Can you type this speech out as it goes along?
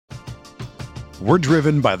We're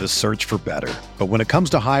driven by the search for better. But when it comes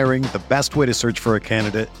to hiring, the best way to search for a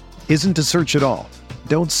candidate isn't to search at all.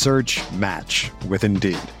 Don't search, match with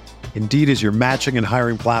Indeed. Indeed is your matching and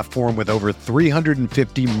hiring platform with over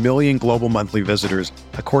 350 million global monthly visitors,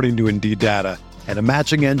 according to Indeed data, and a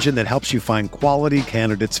matching engine that helps you find quality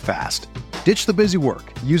candidates fast. Ditch the busy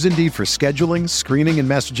work. Use Indeed for scheduling, screening, and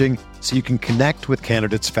messaging so you can connect with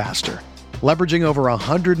candidates faster. Leveraging over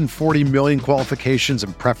 140 million qualifications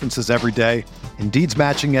and preferences every day, Indeed's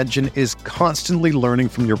matching engine is constantly learning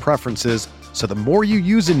from your preferences, so the more you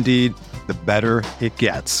use Indeed, the better it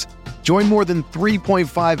gets. Join more than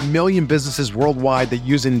 3.5 million businesses worldwide that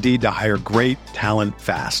use Indeed to hire great talent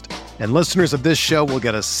fast. And listeners of this show will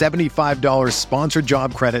get a $75 sponsored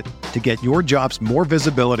job credit to get your jobs more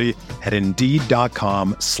visibility at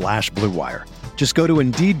Indeed.com/Blue Wire. Just go to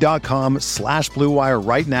Indeed.com/Blue Wire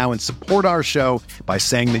right now and support our show by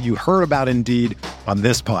saying that you heard about Indeed on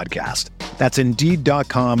this podcast. That's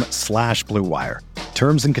Indeed.com/Blue Wire.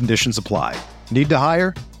 Terms and conditions apply. Need to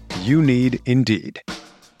hire? You need Indeed.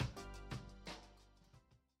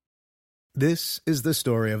 This is the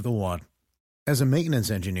story of the one. As a maintenance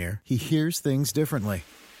engineer, he hears things differently.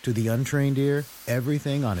 To the untrained ear,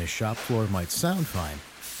 everything on his shop floor might sound fine,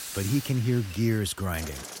 but he can hear gears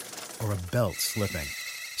grinding or a belt slipping.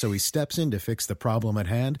 So he steps in to fix the problem at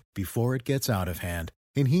hand before it gets out of hand.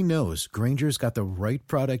 And he knows Grainger's got the right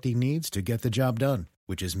product he needs to get the job done,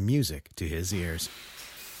 which is music to his ears.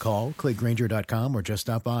 Call, click Grainger.com, or just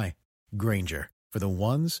stop by. Grainger, for the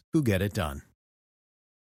ones who get it done.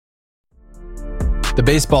 The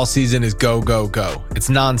baseball season is go, go, go. It's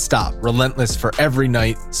nonstop, relentless for every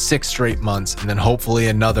night, 6 straight months, and then hopefully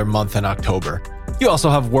another month in October. You also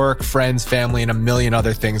have work, friends, family, and a million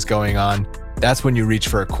other things going on. That's when you reach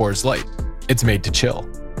for a Coors Light. It's made to chill.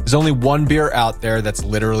 There's only one beer out there that's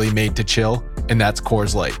literally made to chill, and that's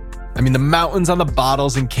Coors Light. I mean, the mountains on the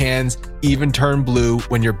bottles and cans even turn blue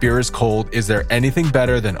when your beer is cold. Is there anything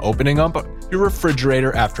better than opening up your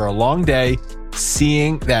refrigerator after a long day,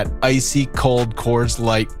 seeing that icy cold Coors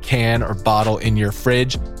Light can or bottle in your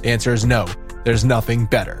fridge? The answer is no. There's nothing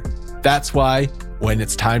better. That's why when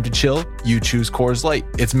it's time to chill, you choose Coors Light.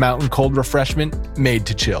 It's mountain cold refreshment made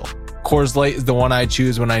to chill. Coors Light is the one I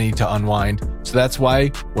choose when I need to unwind. So that's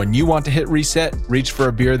why when you want to hit reset, reach for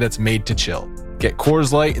a beer that's made to chill. Get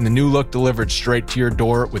Coors Light in the new look delivered straight to your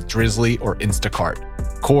door with Drizzly or Instacart.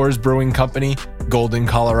 Coors Brewing Company, Golden,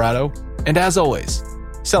 Colorado. And as always,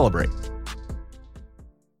 celebrate.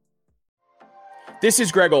 This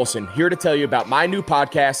is Greg Olson, here to tell you about my new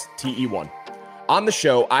podcast, TE1. On the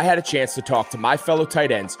show, I had a chance to talk to my fellow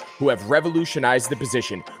tight ends who have revolutionized the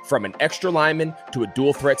position from an extra lineman to a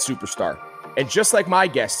dual threat superstar. And just like my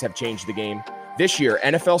guests have changed the game, this year,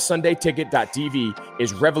 NFLSundayTicket.tv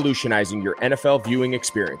is revolutionizing your NFL viewing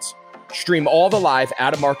experience. Stream all the live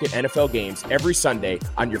out-of-market NFL games every Sunday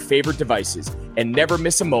on your favorite devices and never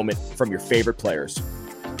miss a moment from your favorite players.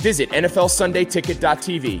 Visit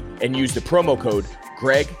NFLSundayTicket.tv and use the promo code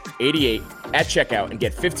GREG88 at checkout and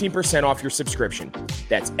get 15% off your subscription.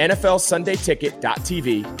 That's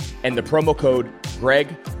NFLSundayTicket.tv and the promo code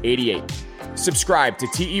GREG88. Subscribe to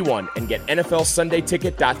TE1 and get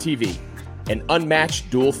NFLSundayTicket.tv, an unmatched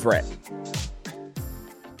dual threat.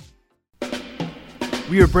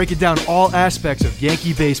 We are breaking down all aspects of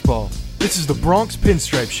Yankee baseball. This is the Bronx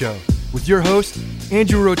Pinstripe Show with your hosts,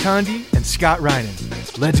 Andrew Rotondi and Scott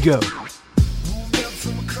Reinen. Let's go.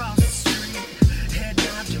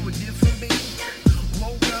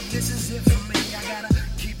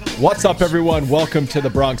 What's up, everyone? Welcome to the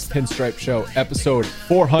Bronx Pinstripe Show, episode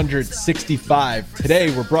 465.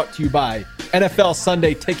 Today, we're brought to you by NFL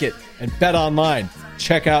Sunday Ticket and Bet Online.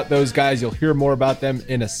 Check out those guys. You'll hear more about them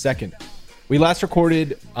in a second. We last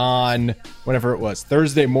recorded on whenever it was,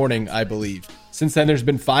 Thursday morning, I believe. Since then, there's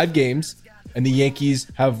been 5 games, and the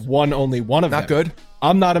Yankees have won only one of them. Not good.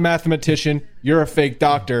 I'm not a mathematician. You're a fake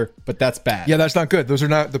doctor, but that's bad. Yeah, that's not good. Those are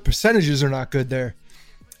not, the percentages are not good there.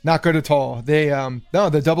 Not good at all. They no,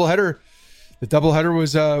 the doubleheader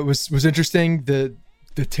was interesting. The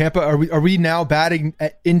Tampa, are we now batting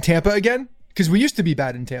in Tampa again? Because we used to be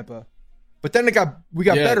bad in Tampa, but then we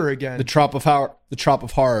got better again. The Trop of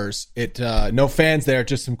Horrors. It no fans there,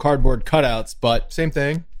 just some cardboard cutouts, but same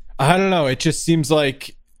thing. I don't know. It just seems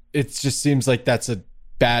like that's a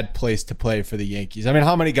bad place to play for the Yankees. I mean,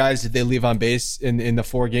 how many guys did they leave on base in the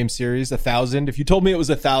 4-game series? 1,000. If you told me it was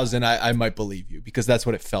 1,000, I might believe you, because that's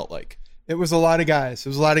what it felt like. It was a lot of guys.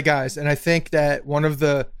 And I think that one of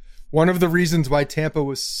the reasons why Tampa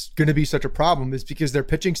was going to be such a problem is because their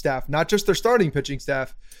pitching staff, not just their starting pitching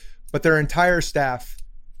staff, but their entire staff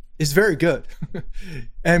is very good.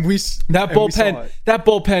 and that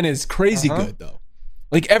bullpen is crazy good though.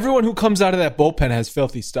 Like everyone who comes out of that bullpen has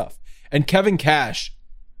filthy stuff. And Kevin Cash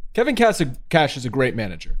is a great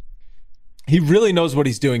manager. He really knows what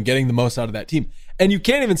he's doing, getting the most out of that team. And you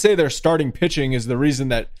can't even say their starting pitching is the reason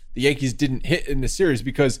that the Yankees didn't hit in the series,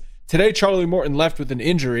 because today Charlie Morton left with an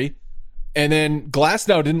injury, and then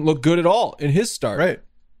Glasnow didn't look good at all in his start. Right.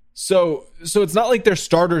 So it's not like their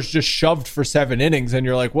starters just shoved for 7 innings and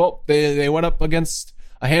you're like, well, they went up against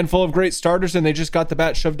a handful of great starters and they just got the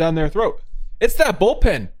bat shoved down their throat. It's that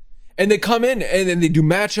bullpen. And they come in and then they do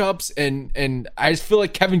matchups, and I just feel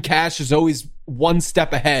like Kevin Cash is always one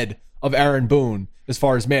step ahead of Aaron Boone as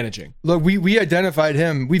far as managing. Look, we identified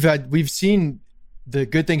him. We've seen the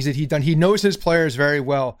good things that he's done. He knows his players very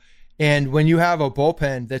well. And when you have a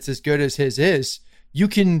bullpen that's as good as his is, you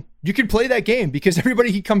can play that game, because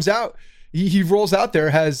everybody he comes out, he rolls out there,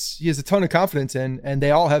 he has a ton of confidence in, and they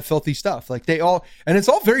all have filthy stuff. Like and it's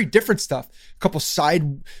all very different stuff. A couple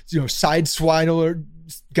side swindler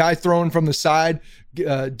guy throwing from the side,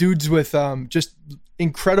 dudes with just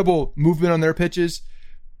incredible movement on their pitches.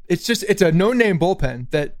 It's a no-name bullpen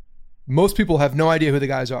that most people have no idea who the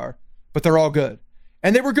guys are, but they're all good.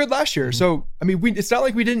 And they were good last year. Mm-hmm. So, I mean, it's not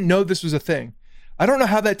like we didn't know this was a thing. I don't know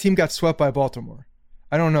how that team got swept by Baltimore.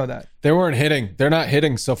 I don't know that. They weren't hitting. They're not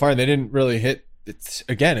hitting so far. They didn't really hit.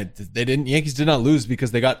 Yankees did not lose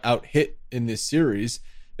because they got out hit in this series.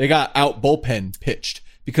 They got out bullpen pitched,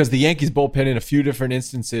 because the Yankees bullpen in a few different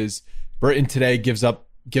instances, Britton today gives up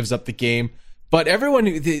the game. But everyone,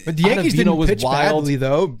 but the Yankees didn't pitch badly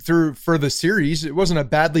though for the series. It wasn't a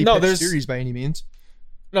badly pitched series by any means.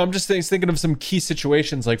 No, I'm just thinking of some key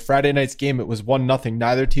situations like Friday night's game. It was 1-0.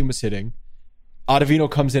 Neither team was hitting. Ottavino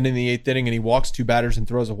comes in the 8th inning and he walks 2 batters and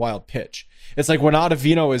throws a wild pitch. It's like when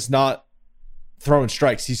Ottavino is not throwing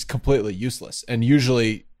strikes, he's completely useless. And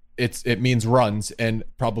usually it means runs and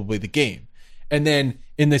probably the game. And then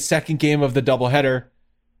in the second game of the doubleheader,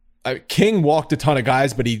 King walked a ton of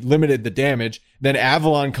guys, but he limited the damage. Then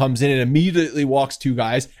Avalon comes in and immediately walks 2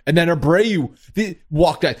 guys. And then Abreu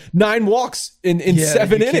walked 9 walks in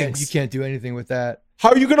 7 innings. You can't do anything with that. How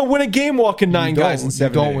are you going to win a game walking 9 guys in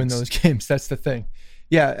 7 innings? You don't win those games. That's the thing.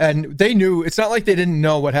 Yeah, and they knew. It's not like they didn't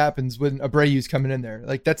know what happens when Abreu's coming in there.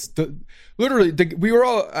 Like we were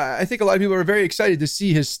all. I think a lot of people are very excited to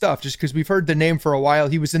see his stuff, just because we've heard the name for a while.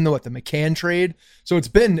 He was in the McCann trade, so it's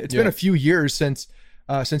been a few years since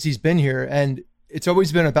he's been here, and it's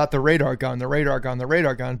always been about the radar gun.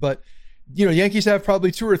 But Yankees have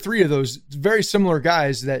probably 2 or 3 of those very similar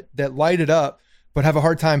guys that light it up, but have a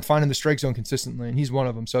hard time finding the strike zone consistently, and he's one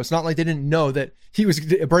of them. So it's not like they didn't know that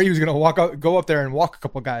Brady was going to go up there and walk a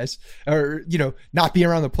couple guys, or not be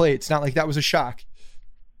around the plate. It's not like that was a shock.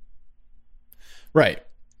 Right.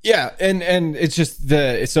 Yeah, and it's just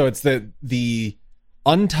the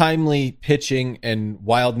untimely pitching and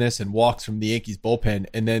wildness and walks from the Yankees bullpen,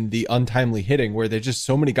 and then the untimely hitting where there's just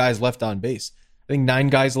so many guys left on base. I think 9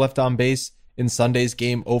 guys left on base in Sunday's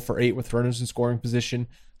game, 0 for 8 with runners in scoring position.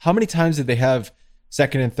 How many times did they have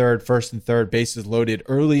second and third, first and third bases loaded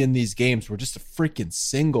early in these games where just a freaking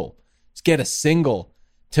single, just get a single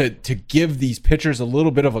to give these pitchers a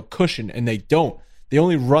little bit of a cushion, and they don't. The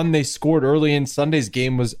only run they scored early in Sunday's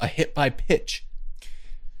game was a hit by pitch.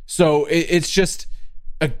 So it's just,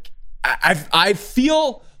 I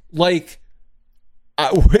feel like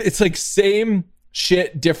it's like same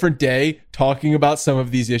shit, different day talking about some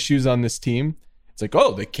of these issues on this team. It's like,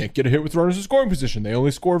 oh, they can't get a hit with runners in scoring position. They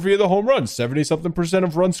only score via the home run. 70-something%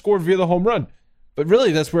 of runs scored via the home run. But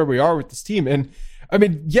really, that's where we are with this team. And I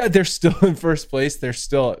mean, yeah, they're still in first place. They're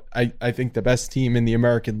still, I think, the best team in the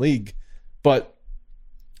American League. But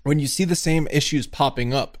when you see the same issues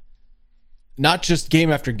popping up, not just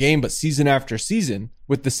game after game, but season after season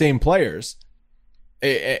with the same players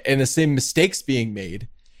and the same mistakes being made,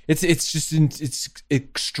 it's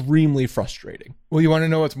extremely frustrating. Well, you want to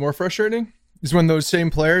know what's more frustrating? Is when those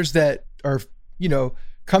same players that are,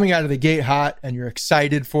 coming out of the gate hot and you're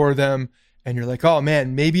excited for them and you're like, oh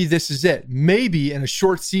man, maybe this is it. Maybe in a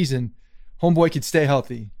short season, homeboy could stay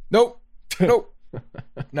healthy. Nope.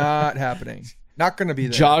 Not happening. Not going to be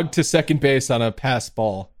there. Jog to second base on a pass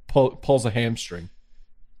ball, pulls a hamstring.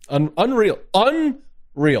 Unreal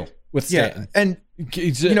with Stanton. Yeah, and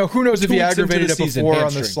who knows if he aggravated it before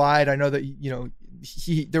on the slide. I know that,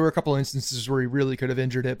 there were a couple of instances where he really could have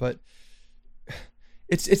injured it, but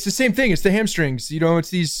it's the same thing. It's the hamstrings.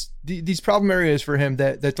 It's these problem areas for him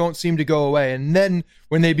that don't seem to go away. And then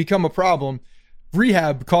when they become a problem,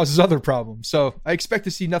 rehab causes other problems. So I expect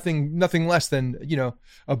to see nothing less than,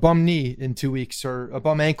 a bum knee in 2 weeks or a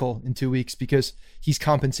bum ankle in 2 weeks, because he's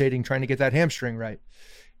compensating, trying to get that hamstring right.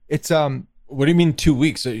 It's What do you mean 2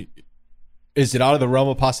 weeks? Is it out of the realm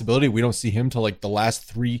of possibility we don't see him till like the last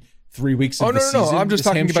three weeks of the season? No. I'm just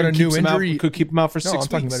talking about a new injury. Could keep him out for 6 weeks. I'm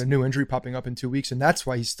talking about a new injury popping up in 2 weeks, and that's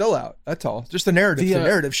why he's still out. That's all. Just the narrative, the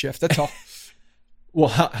narrative shift. That's all. Well,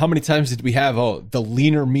 how many times did we have, the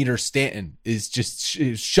leaner meter Stanton is just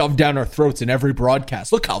shoved down our throats in every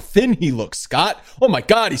broadcast. Look how thin he looks, Scott. Oh my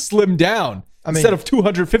God, he slimmed down. Instead of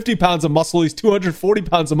 250 pounds of muscle, he's 240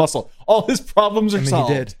 pounds of muscle. All his problems are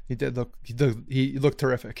solved. He looked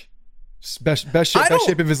terrific. Best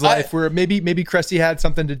shape of his life. Where maybe Cressy had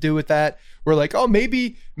something to do with that. We're like, oh,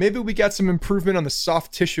 maybe we got some improvement on the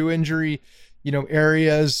soft tissue injury,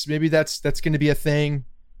 areas. Maybe that's going to be a thing.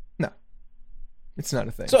 No, it's not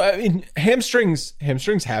a thing. So I mean, hamstrings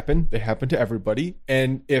happen. They happen to everybody.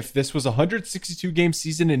 And if this was a 162 game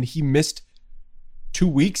season and he missed 2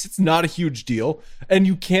 weeks, it's not a huge deal. And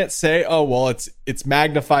you can't say, oh well, it's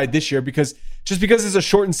magnified this year, because just because it's a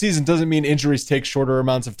shortened season doesn't mean injuries take shorter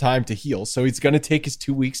amounts of time to heal. So he's going to take his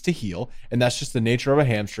 2 weeks to heal, and that's just the nature of a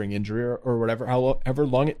hamstring injury or whatever, however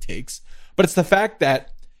long it takes. But it's the fact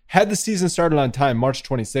that had the season started on time, March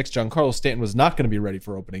 26th, Giancarlo Stanton was not going to be ready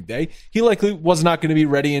for opening day. He likely was not going to be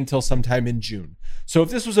ready until sometime in June. So if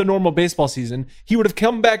this was a normal baseball season, he would have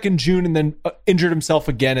come back in June and then injured himself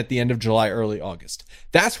again at the end of July, early August.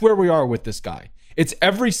 That's where we are with this guy. It's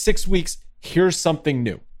every 6 weeks, here's something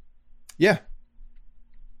new. Yeah.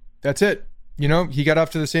 That's it. He got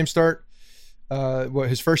off to the same start.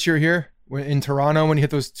 His first year here in Toronto when he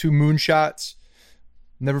hit those 2 moon shots.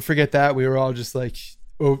 Never forget that. We were all just like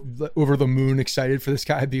over the moon excited for this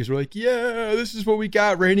guy because we're like, yeah, this is what we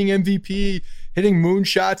got. Reigning MVP, hitting moon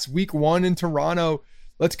shots week 1 in Toronto.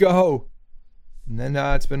 Let's go. And then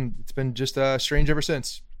it's been just strange ever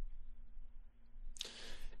since.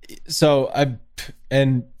 So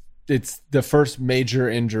it's the first major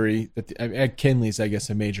injury that Kinley's, I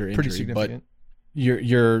guess, a major injury. Pretty significant. But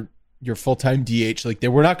your full-time DH, like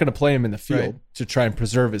we're not going to play him in the field to try and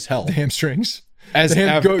preserve his health. The hamstrings. Go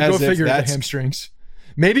figure the hamstrings.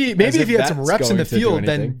 Maybe if he had some reps in the field,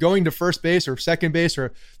 then going to first base or second base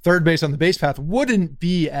or third base on the base path wouldn't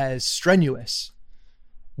be as strenuous.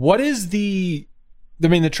 What is the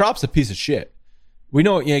Trop's a piece of shit. We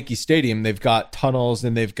know at Yankee Stadium they've got tunnels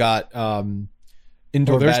and they've got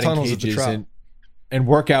indoor batting cages and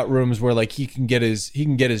workout rooms where like he can get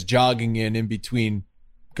his jogging in between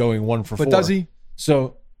going 1 for 4. But does he?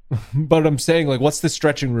 So, but I'm saying, like, what's the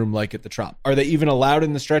stretching room like at the Trop? Are they even allowed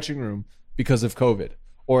in the stretching room because of COVID?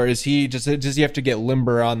 Or does he have to get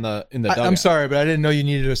limber in the dugout? I'm sorry, but I didn't know you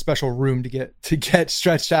needed a special room to get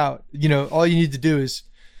stretched out. All you need to do is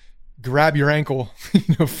grab your ankle,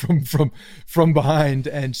 from behind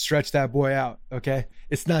and stretch that boy out. Okay,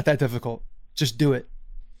 it's not that difficult. Just do it.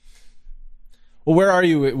 Well, where are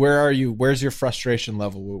you? Where's your frustration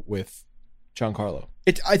level with Giancarlo?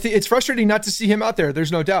 I think it's frustrating not to see him out there.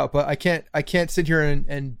 There's no doubt, but I can't sit here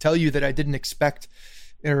and tell you that I didn't expect,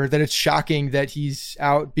 or that it's shocking that he's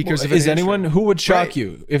out because of. Is anyone who would shock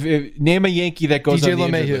you? If name a Yankee that goes DJ on the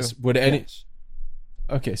LeMahieu. injured list. Would any? Yes.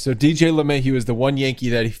 Okay, so DJ LeMahieu is the one Yankee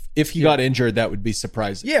that if he got injured, that would be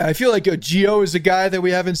surprising. Yeah, I feel like Gio is a guy that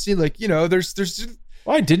we haven't seen. Like, there's.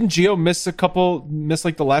 Why didn't Gio miss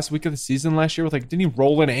like the last week of the season last year with didn't he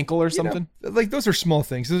roll an ankle or something? Those are small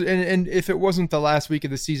things. And if it wasn't the last week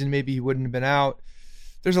of the season, maybe he wouldn't have been out.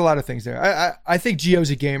 There's a lot of things there. I think Gio's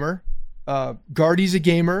a gamer. Gardy's a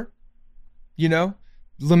gamer.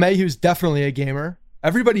 LeMahieu's definitely a gamer.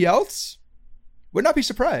 Everybody else would not be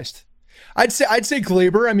surprised. I'd say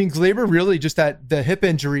Glaber. I mean, Glaber really just the hip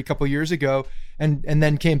injury a couple years ago and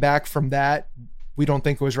then came back from that. We don't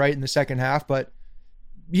think it was right in the second half, but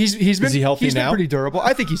He's been healthy he's now? Been pretty durable.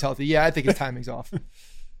 I think he's healthy. Yeah, I think his timing's off.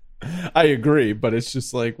 I agree, but it's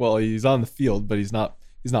just he's on the field, but he's not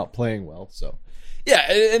playing well. So yeah,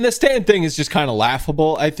 and the Stanton thing is just kind of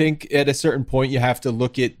laughable. I think at a certain point you have to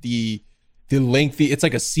look at the lengthy. It's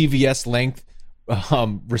like a CVS length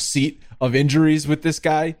receipt of injuries with this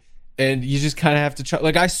guy, and you just kind of have to try.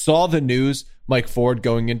 Like I saw the news, Mike Ford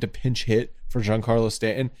going into pinch hit for Giancarlo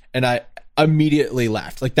Stanton, and I immediately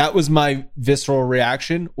laughed. Like that was my visceral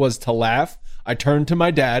reaction, was to laugh. I turned to my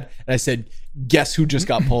dad and I said, guess who just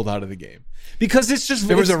got pulled out of the game? Because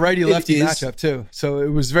there was a righty lefty matchup too, so it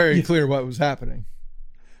was very clear what was happening.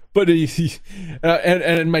 But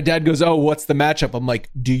and my dad goes, oh, what's the matchup? I'm like,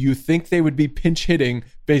 do you think they would be pinch hitting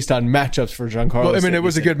based on matchups for Giancarlo? Well, I mean, it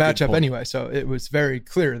was a good matchup anyway, so it was very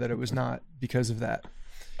clear that it was not because of that,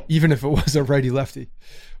 even if it was a righty lefty.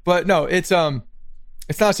 But no, it's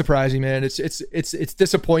not surprising, man. It's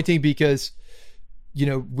disappointing because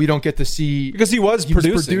we don't get to see, because he was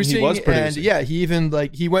producing. He was producing. And yeah, he even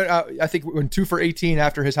he went out, I think went 2 for 18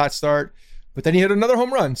 after his hot start, but then he hit another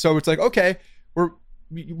home run. So it's like, okay,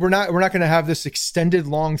 we're not going to have this extended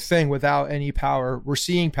long thing without any power. We're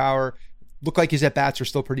seeing power. Look like his at bats are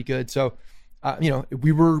still pretty good. So,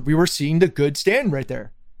 we were seeing the good Stanton right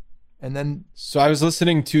there. And then, so I was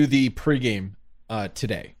listening to the pregame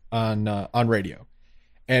today on radio,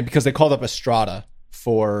 and because they called up Estrada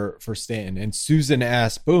for Stanton, and Susan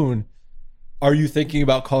asked Boone, "Are you thinking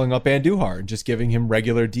about calling up Andujar and just giving him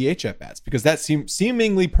regular DH at bats? Because that seemed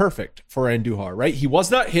seemingly perfect for Andujar, right? He was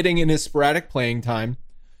not hitting in his sporadic playing time,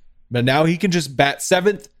 but now he can just bat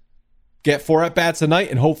 7th, get 4 at bats a night,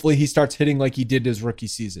 and hopefully he starts hitting like he did his rookie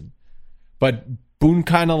season." But Boone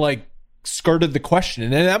kind of skirted the question,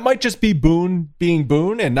 and that might just be Boone being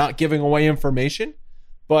Boone and not giving away information,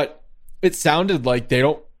 but it sounded like they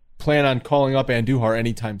don't plan on calling up Andujar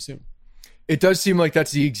anytime soon. It does seem like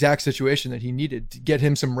that's the exact situation that he needed to get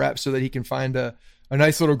him some reps so that he can find a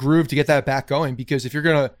nice little groove to get that bat going. Because if you're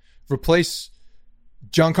going to replace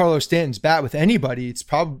Giancarlo Stanton's bat with anybody, it's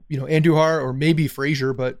probably, Andujar or maybe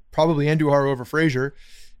Frazier, but probably Andujar over Frazier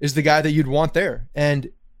is the guy that you'd want there.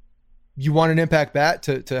 And you want an impact bat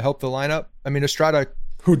to help the lineup. I mean, Estrada,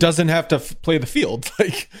 who doesn't have to play the field,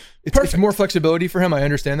 it's more flexibility for him. I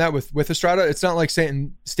understand that with Estrada. It's not like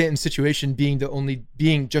Stanton's situation being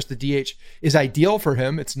just the DH is ideal for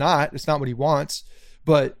him. It's not what he wants,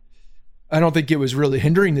 but I don't think it was really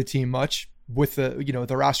hindering the team much with the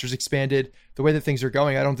rosters expanded, the way that things are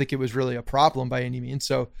going. I don't think it was really a problem by any means.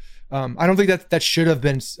 So I don't think that should have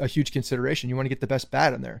been a huge consideration. You want to get the best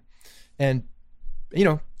bat in there, and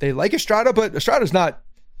they like Estrada, but Estrada's not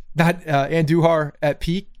Andujar at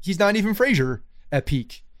peak. He's not even Frazier at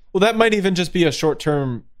peak. Well, that might even just be a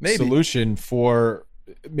short-term solution for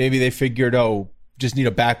maybe they figured, just need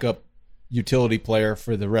a backup utility player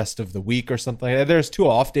for the rest of the week or something like that. There's 2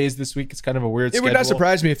 off days this week. It's kind of a weird schedule. It would not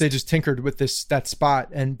surprise me if they just tinkered with that spot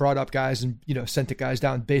and brought up guys and, sent the guys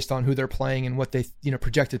down based on who they're playing and what they,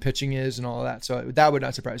 projected pitching is and all of that. So that would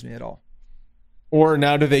not surprise me at all. Or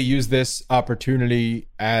now do they use this opportunity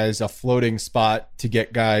as a floating spot to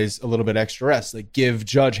get guys a little bit extra rest? Like give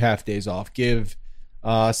Judge half days off, give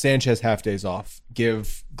Sanchez half days off,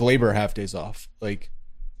 give Glaber half days off. You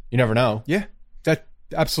never know. Yeah, that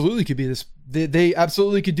absolutely could be this. They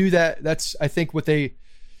absolutely could do that. That's, I think, what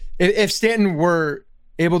if Stanton were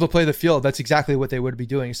able to play the field, that's exactly what they would be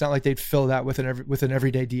doing. It's not like they'd fill that with an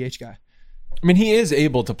everyday DH guy. I mean, he is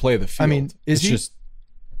able to play the field. I mean, is he?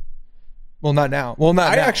 Well, not now.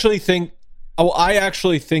 I actually think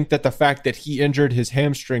that the fact that he injured his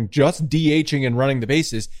hamstring just DHing and running the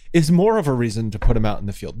bases is more of a reason to put him out in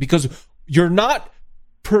the field, because you're not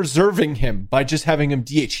preserving him by just having him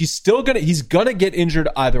DH. He's gonna get injured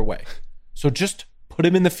either way. So just put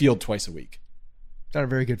him in the field twice a week. Not a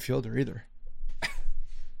very good fielder either.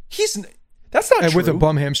 That's not true. With a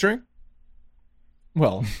bum hamstring?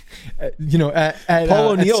 Well, at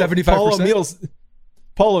Paul O'Neill, 75%.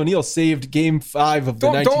 Paul O'Neill saved Game 5 of the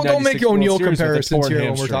 1996 Don't make O'Neill comparisons here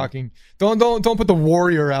hamstring. when we're talking. Don't put the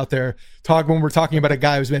Warrior out there when we're talking about a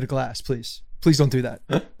guy who's made of glass. Please don't do that.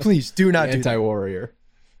 Please do not do that. Anti-Warrior.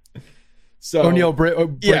 So O'Neill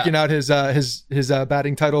breaking out his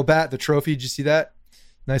batting title bat, the trophy. Did you see that?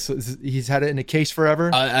 Nice. He's had it in a case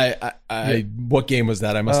forever. What game was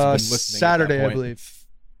that? I must have been listening. Saturday, I believe.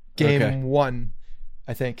 Game 1,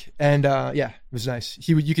 I think. And it was nice.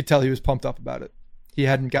 You could tell he was pumped up about it. He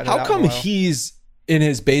hadn't gotten it out. How come he's in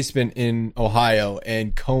his basement in Ohio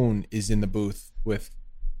and Cone is in the booth with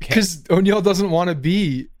K? Because O'Neill doesn't want to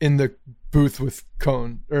be in the booth with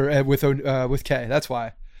Cone or with K. That's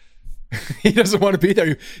why. He doesn't want to be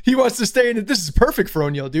there. He wants to stay in it. This is perfect for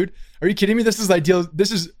O'Neill, dude. Are you kidding me? This is ideal.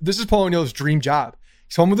 This is Paul O'Neill's dream job.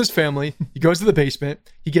 He's home with his family. He goes to the basement.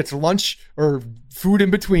 He gets lunch or food in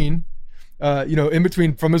between, in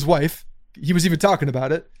between from his wife. He was even talking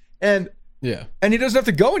about it. And he doesn't have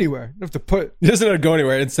to go anywhere. He doesn't have to go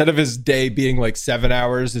anywhere. Instead of his day being 7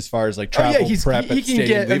 hours as far as travel prep, he can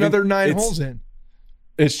get another 9 holes in.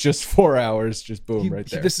 It's just 4 hours, just boom, right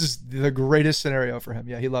there. This is the greatest scenario for him.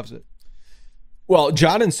 Yeah, he loves it. Well,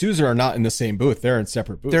 John and Sousa are not in the same booth. They're in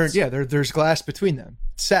separate booths. There's glass between them.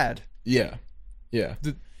 It's sad. Yeah.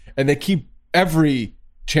 And they keep every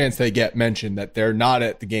chance they get mentioned that they're not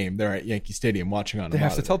at the game. They're at Yankee Stadium watching on. They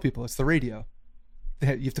have to tell people it's the radio.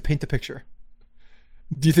 You have to paint the picture.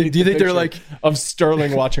 Do you think they're of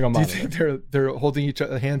Sterling watching a monitor? Do you think they're holding each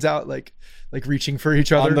other hands out like reaching for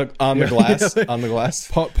each other on the glass on the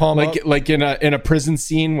glass palm up? like in a prison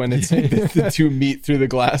scene when it's the two meet through the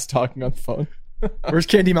glass talking on the phone. Where's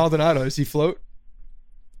Candy Maldonado? Does he float?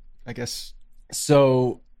 I guess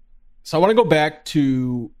So I want to go back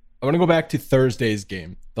to Thursday's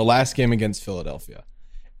game, the last game against Philadelphia.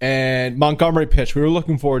 And Montgomery pitched. We were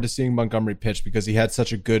looking forward to seeing Montgomery pitch because he had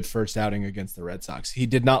such a good first outing against the Red Sox. He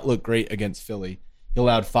did not look great against Philly. He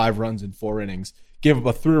allowed 5 runs in 4 innings, gave up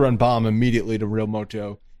a 3-run bomb immediately to Real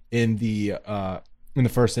Moto in the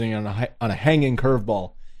first inning on a hanging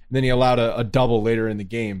curveball. And then he allowed a double later in the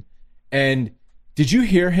game. And did you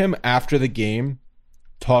hear him after the game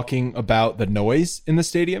talking about the noise in the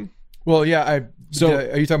stadium? Well, yeah. Are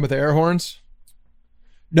you talking about the air horns?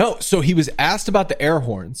 No. So he was asked about the air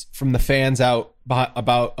horns from the fans out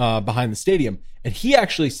behind the stadium, and he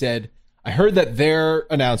actually said, "I heard that their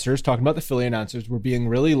announcers, talking about the Philly announcers, were being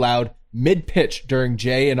really loud mid-pitch during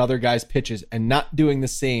Jay and other guys' pitches and not doing the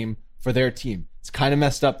same for their team. It's kind of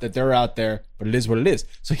messed up that they're out there, but it is what it is."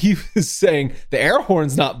 So he was saying the air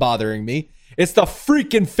horn's not bothering me. It's the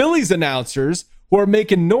freaking Phillies announcers who are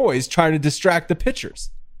making noise trying to distract the pitchers.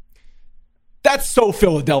 That's so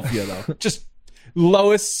Philadelphia, though. Just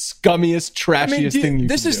lowest, scummiest, trashiest thing you can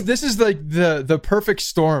do. This is like the perfect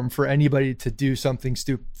storm for anybody to do something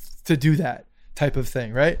stupid, to do that type of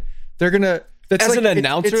thing, right? They're gonna. That's as like, an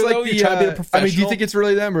announcer, it's like though, you try to be a professional. I mean, do you think it's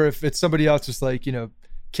really them, or if it's somebody else just like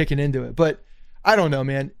kicking into it? But I don't know,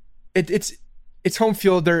 man. It's home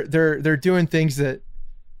field. They're doing things that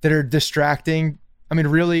are distracting. I mean,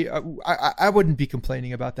 really, I wouldn't be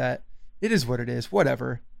complaining about that. It is what it is.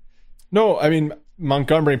 Whatever. No, I mean,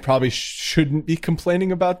 Montgomery probably shouldn't be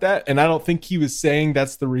complaining about that. And I don't think he was saying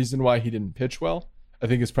that's the reason why he didn't pitch well. I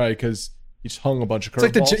think it's probably because he just hung a bunch of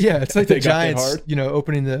curveballs. It's like the Giants,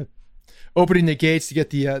 opening the gates to get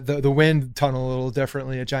the wind tunnel a little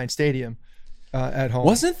differently at Giant Stadium at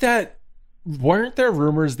home. Weren't there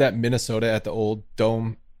rumors that Minnesota at the old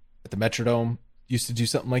dome, at the Metrodome, used to do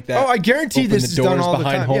something like that? Oh, I guarantee this is done all the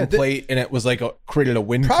time. Behind home plate, and it was like created a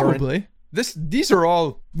wind current. Probably. These are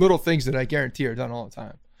all little things that I guarantee are done all the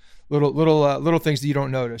time. Little things that you don't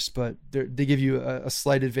notice, but they give you a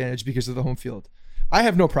slight advantage because of the home field. I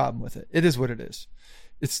have no problem with it. It is what it is.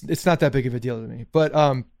 It's not that big of a deal to me. But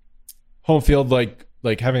home field,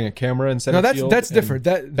 like having a camera in center field. That's different.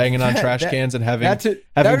 That banging on trash cans and having that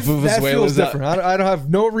feels different. I don't have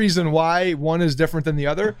no reason why one is different than the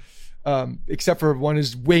other, except for one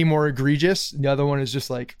is way more egregious, and the other one is just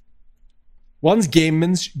like. One's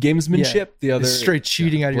gamesmanship, the other is straight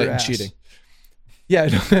cheating out of your ass. Cheating. Yeah,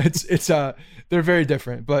 no, it's they're very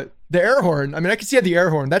different. But the air horn, I mean, I can see how the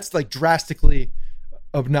air horn, that's like drastically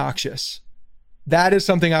obnoxious. That is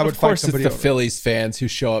something I would fight somebody over. Of course, it's the Phillies fans who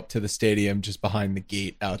show up to the stadium just behind the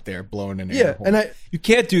gate out there blowing an air horn. And you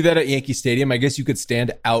can't do that at Yankee Stadium. I guess you could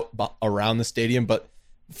stand out around the stadium, but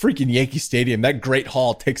freaking Yankee Stadium, that great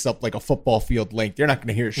hall takes up like a football field length. You're not going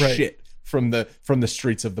to hear shit from the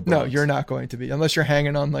streets of the Bronx. No, you're not going to be, unless you're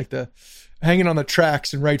hanging on the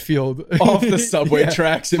tracks in right field, off the subway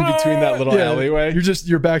tracks in between that little alleyway.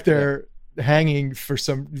 You're back there hanging for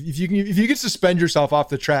some. If you can suspend yourself off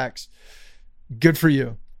the tracks, good for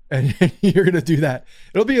you, and you're gonna do that.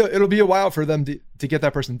 It'll be a while for them to get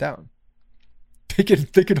that person down. They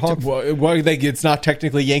could honk. It's not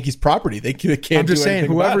technically Yankees property. They can't. I'm just saying,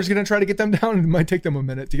 whoever's gonna try to get them down, it might take them a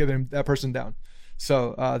minute to get that person down.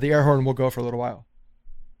 So the air horn will go for a little while.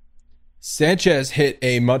 Sanchez hit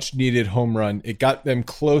a much needed home run. It got them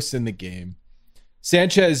close in the game.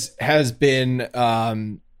 Sanchez has been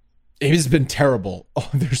he's been terrible.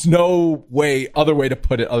 Oh, there's no other way to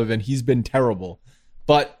put it other than he's been terrible.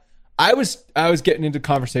 But I was getting into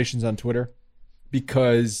conversations on Twitter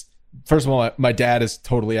because first of all, my dad is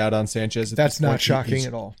totally out on Sanchez. That's not shocking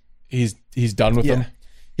at all. He's done with him.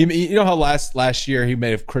 You know how last year he may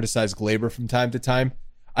have criticized Glaber from time to time.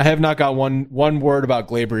 I have not got one word about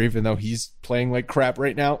Glaber, even though he's playing like crap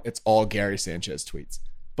right now. It's all Gary Sanchez tweets.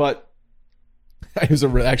 But it was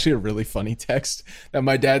actually a really funny text that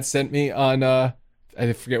my dad sent me on, I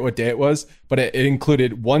forget what day it was, but it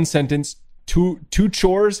included one sentence, two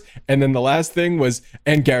chores, and then the last thing was,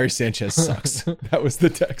 and Gary Sanchez sucks. That was the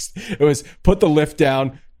text. It was, put the lift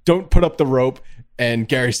down, don't put up the rope, and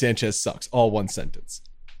Gary Sanchez sucks. All one sentence.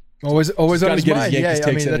 Always on his mind. Yeah,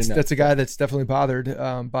 I mean that's a guy that's definitely bothered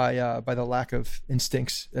by the lack of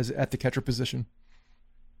instincts at the catcher position.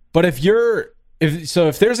 But if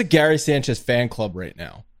there's a Gary Sanchez fan club right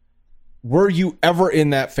now, were you ever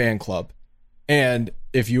in that fan club? And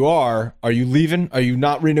if you are you leaving? Are you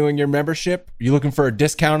not renewing your membership? Are you looking for a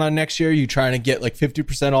discount on next year? Are you trying to get like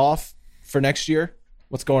 50% off for next year?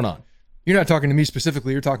 What's going on? You're not talking to me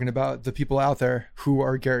specifically. You're talking about the people out there who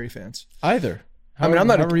are Gary fans. Either. I'm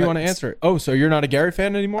not. However you want to answer it. Oh, so you're not a Gary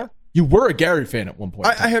fan anymore? You were a Gary fan at one point.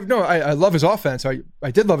 I love his offense.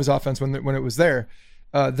 I did love his offense when it was there,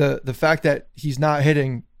 The fact that he's not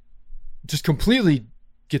hitting just completely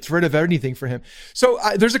gets rid of anything for him. So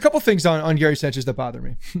there's a couple things on Gary Sanchez that bother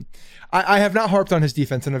me. I have not harped on his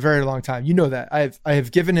defense in a very long time. You know that. I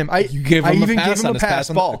have given him. You gave him a pass on his pass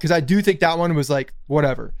ball because I do think that one was like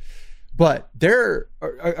whatever. But there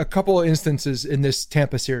are a couple of instances in this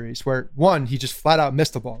Tampa series where one, he just flat out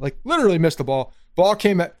missed the ball, like literally missed the ball. Ball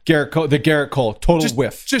came at Garrett Cole, total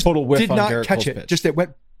whiff did on not Garrett catch Cole's it. pitch. Just it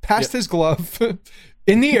went past his glove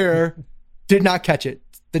in the air, did not catch it.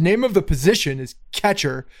 The name of the position is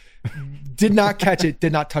catcher. Did not catch it.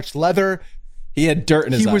 Did not touch leather. He had dirt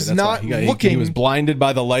in his eye. He was not looking. He was blinded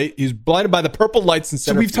by the light. He was blinded by the purple lights in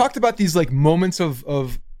center. So we've field. talked about these like moments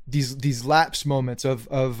of these lapse moments of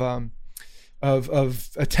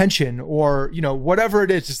attention, or you know, whatever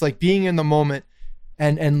it is, just like being in the moment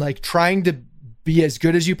and like trying to be as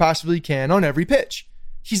good as you possibly can on every pitch.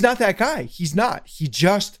 He's not that guy. He's not.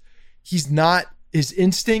 He's not. His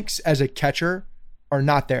instincts as a catcher are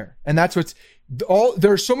not there. And that's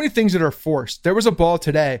there are so many things that are forced. There was a ball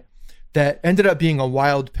today that ended up being a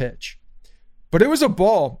wild pitch, but it was a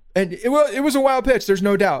ball, and it was a wild pitch. There's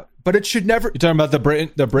no doubt, but it should never. You're talking about the Britton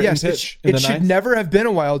pitch. It should never have been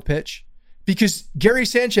a wild pitch, because Gary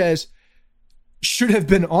Sanchez should have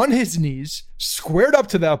been on his knees, squared up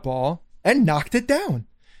to that ball, and knocked it down.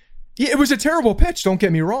 It was a terrible pitch, don't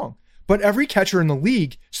get me wrong, but every catcher in the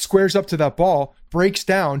league squares up to that ball, breaks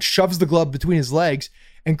down, shoves the glove between his legs,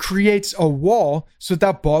 and creates a wall so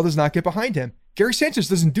that ball does not get behind him. Gary Sanchez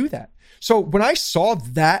doesn't do that. So when I saw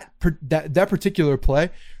that particular play,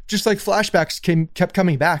 just like flashbacks kept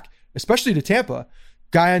coming back, especially to Tampa.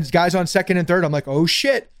 Guys on second and third. I'm like, oh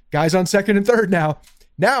shit, guys on second and third now.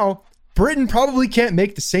 Now, Britton probably can't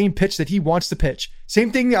make the same pitch that he wants to pitch.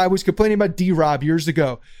 Same thing I was complaining about D-Rob years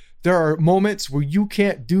ago. There are moments where you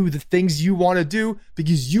can't do the things you want to do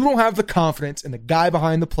because you don't have the confidence in the guy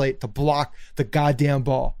behind the plate to block the goddamn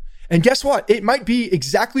ball. And guess what? It might be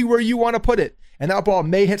exactly where you want to put it. And that ball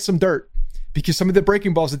may hit some dirt because some of the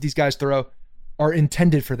breaking balls that these guys throw are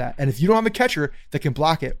intended for that. And if you don't have a catcher that can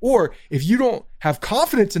block it, or if you don't have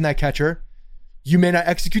confidence in that catcher, you may not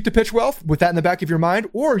execute the pitch well with that in the back of your mind,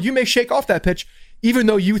 or you may shake off that pitch even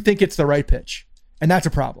though you think it's the right pitch. And that's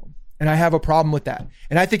a problem. And I have a problem with that.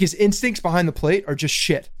 And I think his instincts behind the plate are just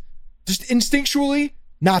shit. Just instinctually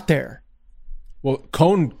not there. Well,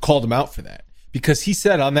 Cone called him out for that because he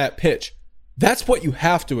said on that pitch, that's what you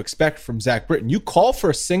have to expect from Zach Britton. You call for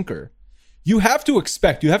a sinker. You have to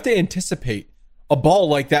anticipate a ball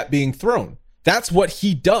like that being thrown. That's what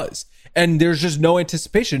he does. And there's just no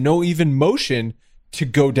anticipation, no even motion to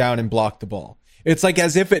go down and block the ball. It's like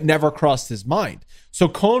as if it never crossed his mind. So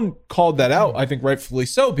Cone called that out, I think rightfully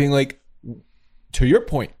so, being like, to your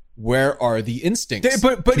point, where are the instincts?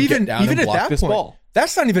 But even at that point, ball?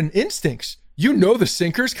 That's not even instincts. You know the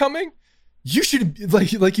sinker's coming. You should,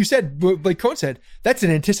 like you said, like Cone said, that's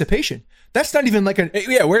an anticipation. That's not even like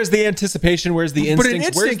where's the anticipation? Where's the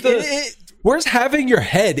instincts? But an instinct, where's having your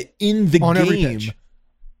head in the on game? Every pitch.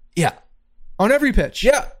 Yeah. On every pitch.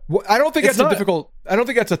 Yeah. I don't think that's a difficult, I don't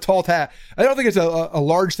think that's a tall task. I don't think it's a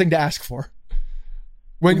large thing to ask for.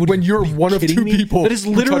 When you're one of two people. That is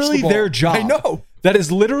literally their job. I know. That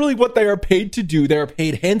is literally what they are paid to do. They are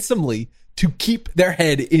paid handsomely to keep their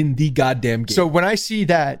head in the goddamn game. So when I see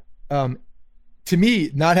that, to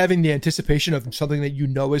me, not having the anticipation of something that you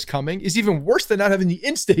know is coming is even worse than not having the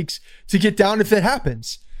instincts to get down if it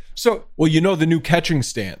happens. So, well, you know, the new catching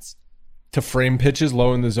stance to frame pitches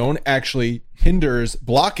low in the zone actually hinders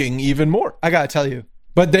blocking even more. I got to tell you.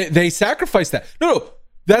 But they sacrifice that. No,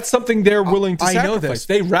 that's something they're willing to sacrifice. I know this.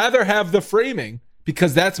 They rather have the framing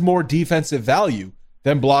because that's more defensive value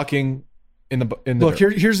than blocking in the Look,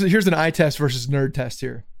 here's an eye test versus nerd test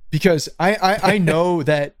here. Because I know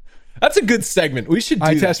that that's a good segment. We should do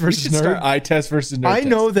eye that. test versus we should nerd. Start eye test versus nerd.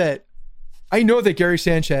 I know that Gary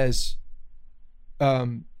Sanchez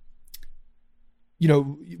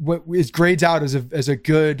is grades out as a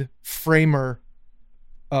good framer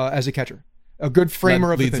as a catcher. A good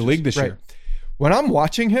framer of leads the league this year. When I'm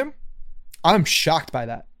watching him, I'm shocked by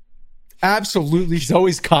that. Absolutely. He's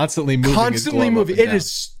always constantly moving. It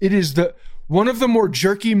is one of the more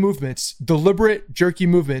jerky movements, deliberate jerky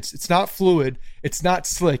movements. It's not fluid. It's not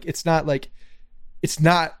slick. It's not,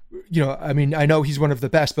 I mean, I know he's one of the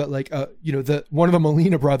best, but one of the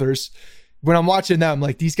Molina brothers, when I'm watching them,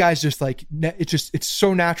 like these guys just like, it's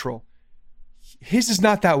so natural. His is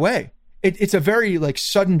not that way. It's a very like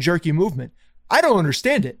sudden jerky movement. I don't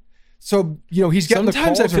understand it. So, he's getting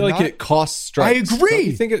sometimes the calls. I feel like it costs strikes. I agree.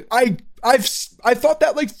 You think I've thought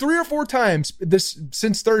that like 3 or 4 times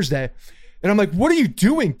since Thursday. And I'm like, what are you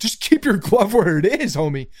doing? Just keep your glove where it is,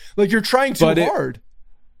 homie. Like you're trying too hard.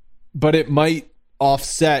 but it might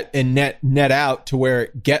offset and net out to where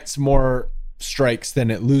it gets more strikes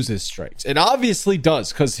than it loses strikes. It obviously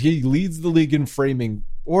does, because he leads the league in framing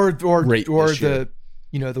or the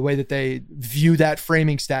the way that they view that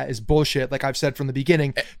framing stat is bullshit, like I've said from the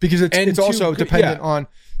beginning, because it's also dependent on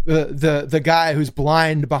the guy who's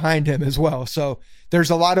blind behind him as well. So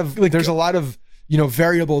there's a lot of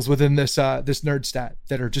variables within this nerd stat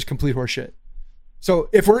that are just complete horseshit. So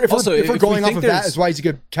if we're going off of that as why he's a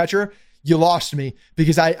good catcher, you lost me,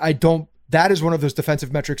 because I don't. That is one of those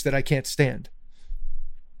defensive metrics that I can't stand.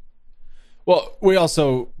 Well, we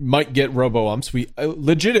also might get robo-umps. We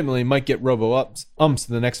legitimately might get robo-umps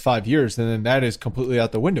in the next 5 years, and then that is completely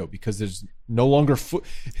out the window, because there's no longer...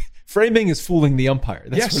 Framing is fooling the umpire.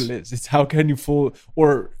 That's what it is. It's how can you fool...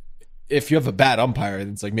 Or if you have a bad umpire,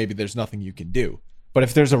 then it's like maybe there's nothing you can do. But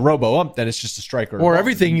if there's a robo-ump, then it's just a strike or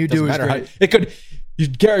everything you do is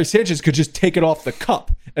great. Gary Sanchez could just take it off the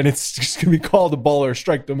cup, and it's just going to be called a ball or a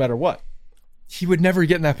strike no matter what. He would never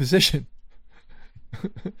get in that position.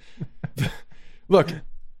 Look,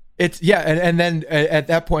 it's and then at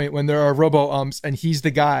that point when there are robo-umps and he's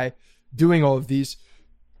the guy doing all of these,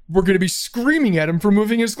 we're going to be screaming at him for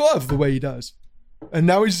moving his glove the way he does. And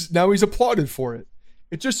now he's applauded for it.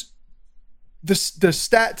 It just the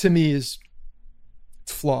stat to me is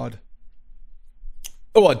flawed.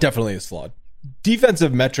 Oh, well, it definitely is flawed.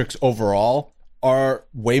 Defensive metrics overall are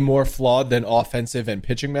way more flawed than offensive and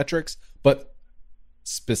pitching metrics, but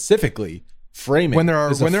specifically framing, when there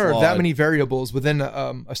are that many variables within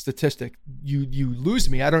a statistic, you lose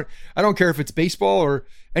me. I don't care if it's baseball or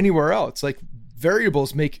anywhere else. Like,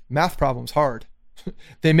 variables make math problems hard.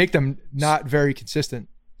 They make them not very consistent.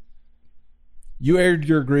 You aired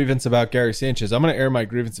your grievance about Gary Sanchez. I'm going to air my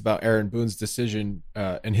grievance about Aaron Boone's decision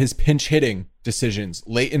and his pinch hitting decisions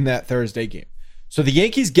late in that Thursday game. So the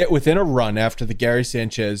Yankees get within a run after the Gary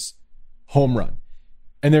Sanchez home run.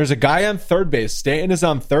 And there's a guy on third base. Stanton is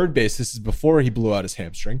on third base. This is before he blew out his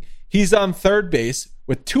hamstring. He's on third base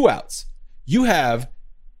with 2 outs. You have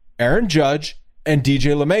Aaron Judge and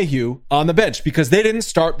DJ LeMahieu on the bench because they didn't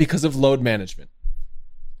start because of load management.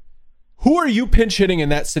 Who are you pinch hitting in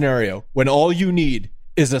that scenario when all you need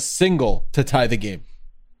is a single to tie the game?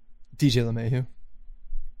 DJ LeMahieu.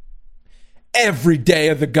 Every day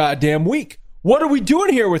of the goddamn week. What are we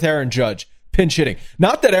doing here with Aaron Judge? Pinch hitting.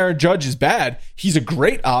 Not that Aaron Judge is bad. He's a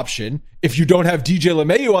great option if you don't have DJ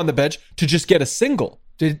LeMahieu on the bench to just get a single.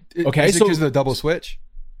 Is it because of the double switch?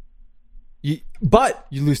 But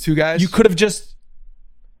you lose 2 guys? You could have just...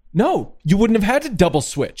 No, you wouldn't have had to double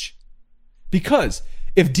switch. Because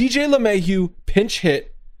if DJ LeMahieu pinch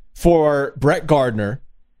hit for Brett Gardner,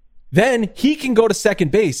 then he can go to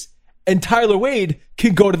second base and Tyler Wade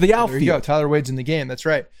can go to the outfield. There you go. Tyler Wade's in the game. That's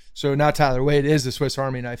right. So now Tyler Wade is the Swiss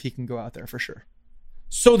Army knife. He can go out there for sure.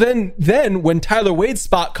 So then when Tyler Wade's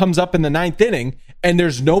spot comes up in the 9th inning and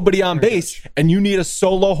there's nobody on base and you need a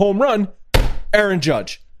solo home run, Aaron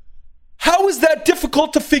Judge. How is that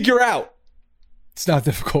difficult to figure out? It's not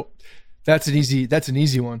difficult. That's an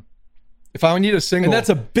easy one. If I need a single, and that's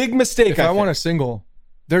a big mistake. If I want a single,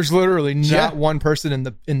 there's literally not one person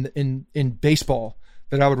in baseball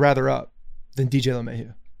that I would rather up than DJ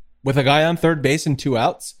LeMahieu. With a guy on third base and 2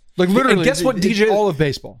 outs? Like, literally, and guess what all of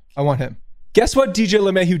baseball. I want him. Guess what DJ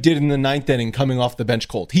LeMahieu did in the 9th inning coming off the bench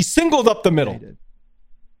cold? He singled up the middle. Yeah, he did.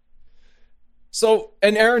 So,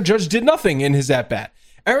 and Aaron Judge did nothing in his at-bat.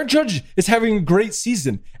 Aaron Judge is having a great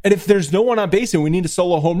season. And if there's no one on base and we need a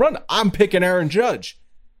solo home run, I'm picking Aaron Judge.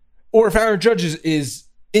 Or if Aaron Judge is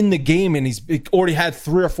in the game and he's already had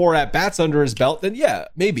 3 or 4 at-bats under his belt, then yeah,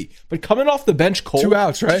 maybe. But coming off the bench cold... 2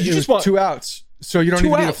 outs, right? You just want 2 outs. So you don't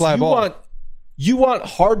even need a fly ball. You want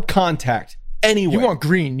hard contact anyway. You want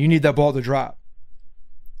green. You need that ball to drop.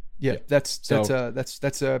 Yeah, that's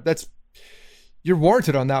you're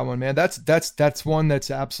warranted on that one, man. That's one that's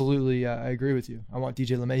absolutely I agree with you. I want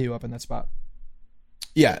DJ LeMahieu up in that spot.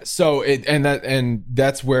 Yeah, so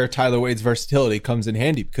that's where Tyler Wade's versatility comes in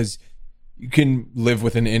handy because you can live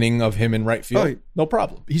with an inning of him in right field. No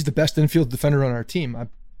problem. He's the best infield defender on our team. I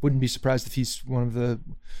wouldn't be surprised if he's one of the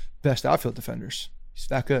best outfield defenders. He's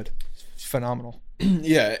that good. He's phenomenal.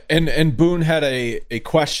 Yeah, and Boone had a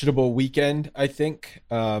questionable weekend, I think.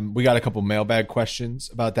 We got a couple mailbag questions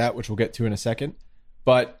about that, which we'll get to in a second.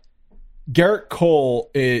 But Garrett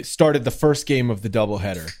Cole started the first game of the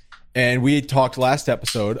doubleheader. And we talked last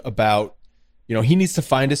episode about, he needs to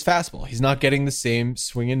find his fastball. He's not getting the same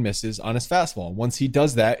swing and misses on his fastball. Once he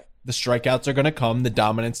does that, the strikeouts are going to come. The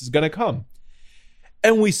dominance is going to come.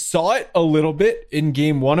 And we saw it a little bit in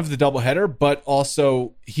game 1 of the doubleheader, but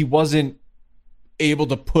also he wasn't able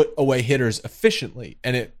to put away hitters efficiently,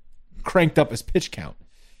 and it cranked up his pitch count.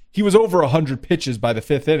 He was over 100 pitches by the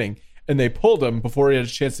 5th inning, and they pulled him before he had a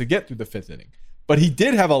chance to get through the 5th inning. But he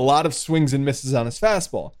did have a lot of swings and misses on his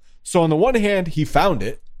fastball. So on the one hand, he found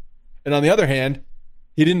it, and on the other hand,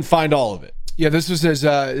 he didn't find all of it. Yeah, this was his.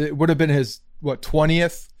 It would have been his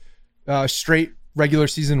 20th straight regular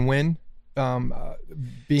season win.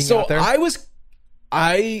 Being out there.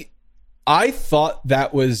 I thought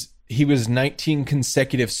that he was 19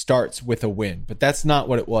 consecutive starts with a win, but that's not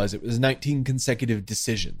what it was. It was 19 consecutive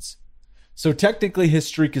decisions. So technically, his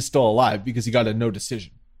streak is still alive because he got a no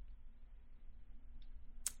decision.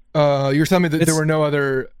 You're telling me that there were no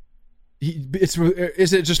other.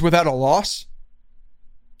 Is it just without a loss?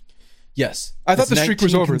 Yes. I thought the streak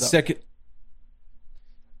was over, though.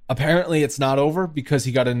 Apparently, it's not over because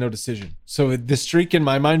he got a no decision. So the streak, in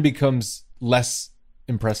my mind, becomes less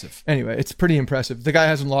impressive. Anyway, it's pretty impressive. The guy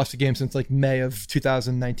hasn't lost a game since like May of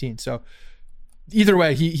 2019. So either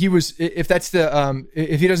way, he was. If that's the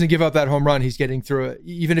if he doesn't give up that home run, he's getting through it.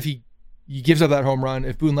 Even if he gives up that home run,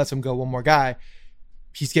 if Boone lets him go one more guy,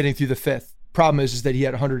 he's getting through the 5th. Problem is that he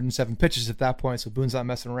had 107 pitches at that point, so Boone's not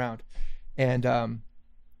messing around. And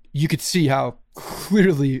you could see how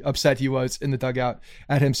clearly upset he was in the dugout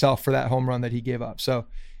at himself for that home run that he gave up. So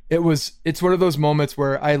it's one of those moments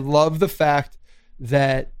where I love the fact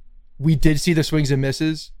that we did see the swings and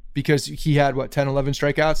misses because he had 10, 11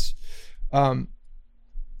 strikeouts.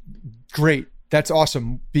 Great. That's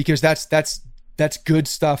awesome because that's good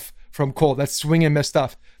stuff from Cole. That's swing and miss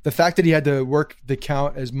stuff. The fact that he had to work the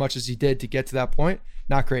count as much as he did to get to that point,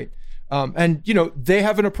 not great. And they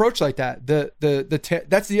have an approach like that.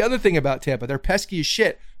 That's the other thing about Tampa. They're pesky as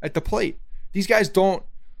shit at the plate. These guys don't,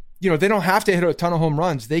 they don't have to hit a ton of home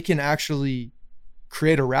runs. They can actually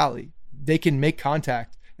create a rally. They can make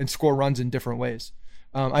contact and score runs in different ways.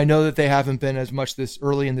 I know that they haven't been as much this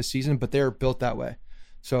early in the season, but they're built that way.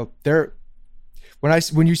 So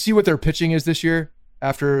when you see what their pitching is this year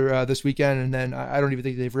after this weekend, and then I don't even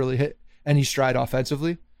think they've really hit any stride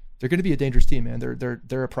offensively. They're going to be a dangerous team, man.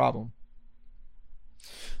 They're a problem.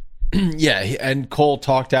 Yeah, and Cole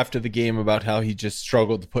talked after the game about how he just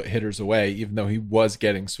struggled to put hitters away, even though he was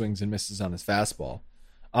getting swings and misses on his fastball.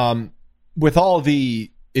 With all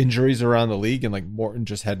the injuries around the league, and like Morton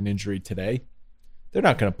just had an injury today, they're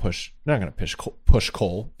not going to push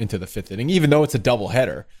Cole into the 5th inning, even though it's a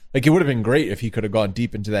doubleheader. Like, it would have been great if he could have gone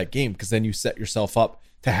deep into that game, because then you set yourself up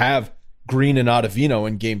to have Green and Ottavino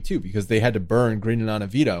in game 2, because they had to burn Green and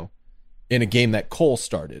Ottavino in a game that Cole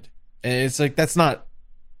started. And it's like, that's not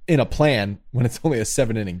in a plan when it's only a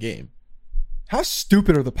 7-inning game. How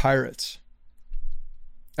stupid are the Pirates?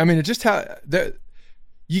 I mean, it just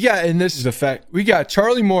you got in this effect. We got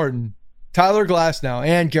Charlie Morton, Tyler Glasnow,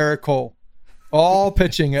 and Garrett Cole, all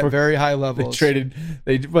pitching at very high levels.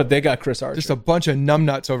 They got Chris Archer. Just a bunch of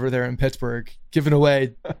numbnuts over there in Pittsburgh, giving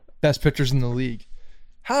away best pitchers in the league.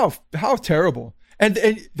 How terrible. And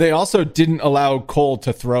they also didn't allow Cole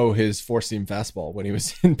to throw his 4-seam fastball when he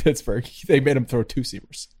was in Pittsburgh. They made him throw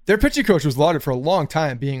 2-seamers. Their pitching coach was lauded for a long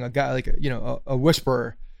time being a guy like a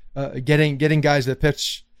whisperer, getting guys that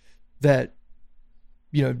pitch that,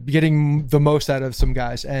 getting the most out of some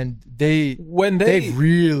guys. And they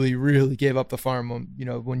really, really gave up the farm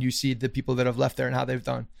when you see the people that have left there and how they've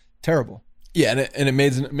done. Terrible. Yeah, and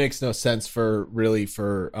it makes no sense for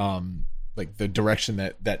like the direction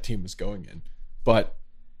that team was going in. But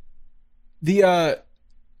the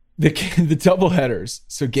double headers.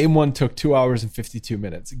 So game 1 took 2 hours and 52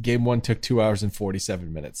 minutes. Game 1 took 2 hours and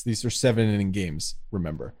 47 minutes. These are 7-inning games,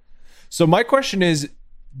 remember. So my question is,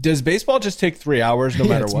 does baseball just take 3 hours no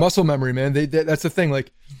matter it's what? Muscle memory, man. That's the thing.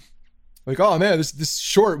 Like, oh man, this is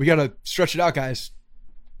short. We got to stretch it out, guys.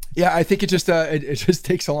 Yeah, I think it just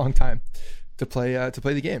takes a long time to play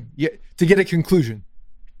the game. To get a conclusion.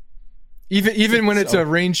 Even when it's a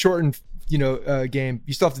rain shortened game,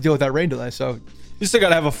 you still have to deal with that rain delay. So you still got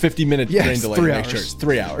to have a 50-minute rain delay. 3 to hours. make sure it's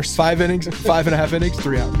 3 hours. 5 innings, 5.5 innings,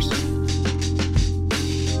 3 hours.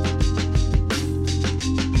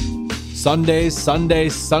 Sundays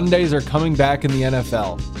are coming back in the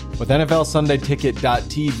NFL. With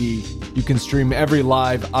NFLSundayTicket.tv, you can stream every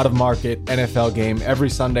live, out-of-market NFL game every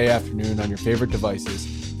Sunday afternoon on your favorite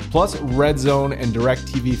devices, plus Red Zone and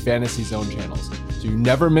DirecTV Fantasy Zone channels, so you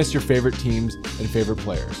never miss your favorite teams and favorite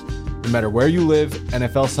players. No matter where you live,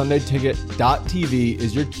 NFLSundayTicket.tv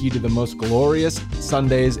is your key to the most glorious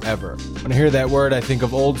Sundays ever. When I hear that word, I think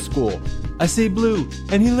of old school. I say blue,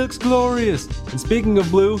 and he looks glorious. And speaking of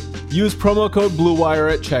blue, use promo code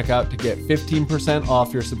BLUEWIRE at checkout to get 15%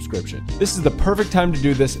 off your subscription. This is the perfect time to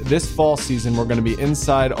do this fall season. We're going to be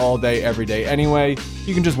inside all day, every day anyway.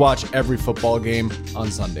 You can just watch every football game on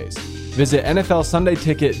Sundays. Visit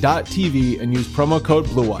NFLSundayTicket.tv and use promo code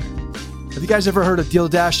BlueWire. Have you guys ever heard of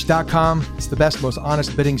DealDash.com? It's the best, most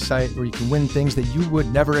honest bidding site where you can win things that you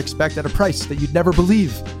would never expect at a price that you'd never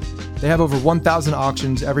believe. They have over 1,000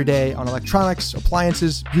 auctions every day on electronics,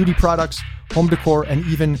 appliances, beauty products, home decor, and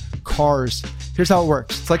even cars. Here's how it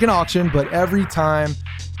works. It's like an auction, but every time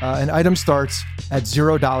an item starts at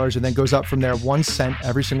 $0 and then goes up from there 1 cent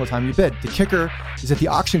every single time you bid. The kicker is that the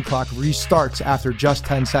auction clock restarts after just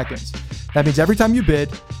 10 seconds. That means every time you bid,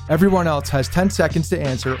 everyone else has 10 seconds to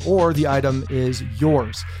answer or the item is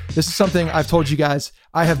yours. This is something I've told you guys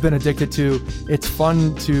I have been addicted to. It's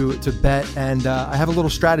fun to bet, and I have a little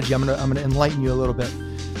strategy. I'm gonna enlighten you a little bit.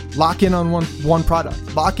 Lock in on one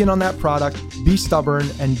product. Lock in on that product. Be stubborn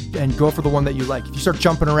and go for the one that you like. If you start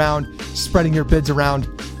jumping around, spreading your bids around,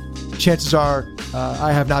 chances are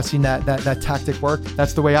I have not seen that tactic work.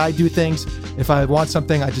 That's the way I do things. If I want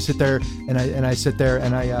something, I just sit there and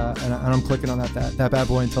I'm clicking on that bad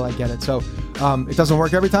boy until I get it. So it doesn't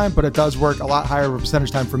work every time, but it does work a lot higher of a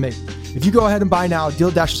percentage time for me. If you go ahead and buy now,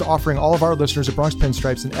 Deal Dash is offering all of our listeners at Bronx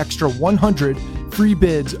Pinstripes an extra 100 free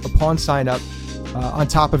bids upon sign up. On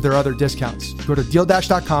top of their other discounts. Go to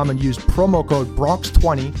DealDash.com and use promo code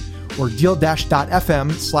Bronx20 or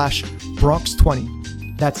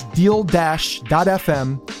DealDash.fm/Bronx20. That's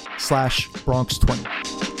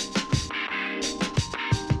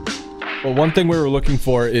DealDash.fm/Bronx20. Well, one thing we were looking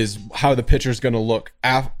for is how the pitcher's going to look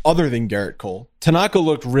other than Garrett Cole. Tanaka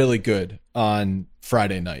looked really good on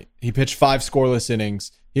Friday night. He pitched 5 scoreless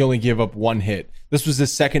innings. He only gave up 1 hit. This was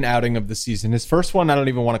his second outing of the season. His first one, I don't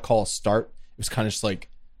even want to call a start. It was kind of just like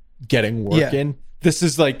getting work in. This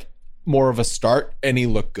is like more of a start, and he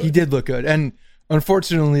looked good. He did look good, and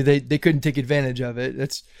unfortunately, they couldn't take advantage of it.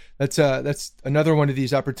 That's another one of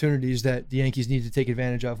these opportunities that the Yankees need to take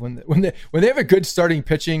advantage of. When they have a good starting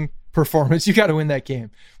pitching performance, you got to win that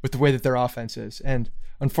game with the way that their offense is. And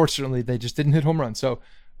unfortunately, they just didn't hit home runs. So.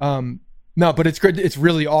 No, but it's good. It's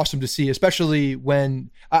really awesome to see, especially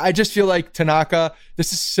when I just feel like Tanaka,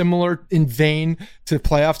 this is similar in vein to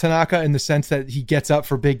playoff Tanaka in the sense that he gets up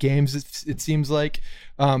for big games, it seems like.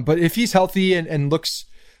 But if he's healthy and looks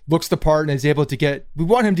the part and is able to we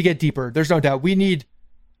want him to get deeper. There's no doubt. We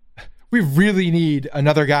really need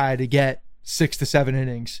another guy to get 6 to 7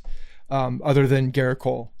 innings other than Garrett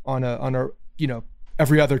Cole on a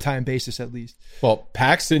every other time basis at least. Well,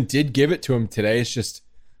 Paxton did give it to him today. It's just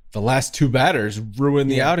the last 2 batters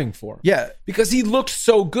ruined the outing for him. Yeah. Because he looked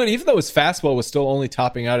so good. Even though his fastball was still only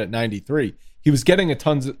topping out at 93, he was getting a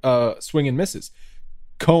tons of swing and misses.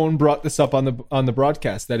 Cohn brought this up on the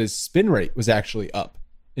broadcast that his spin rate was actually up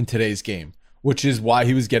in today's game, which is why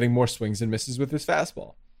he was getting more swings and misses with his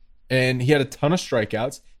fastball. And he had a ton of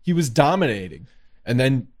strikeouts. He was dominating. And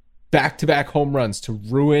then back-to-back home runs to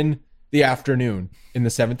ruin the afternoon in the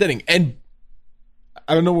 7th inning. And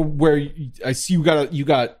I don't know where I see you got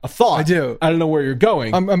a thought. I do. I don't know where you're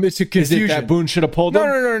going. It's a confusion. Is it that Boone should have pulled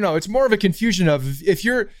him? No. It's more of a confusion of if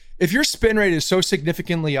your spin rate is so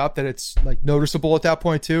significantly up that it's like noticeable at that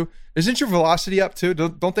point too. Isn't your velocity up too?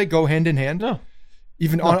 Don't they go hand in hand? No.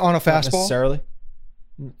 Even on a fastball?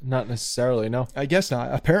 Not necessarily. No. I guess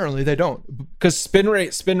not. Apparently they don't. Because spin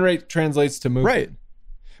rate translates to movement. Right.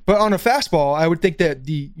 But on a fastball, I would think that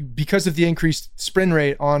because of the increased spin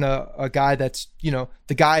rate on a guy that's,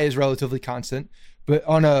 the guy is relatively constant, but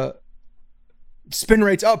on a spin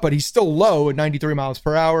rate's up, but he's still low at 93 miles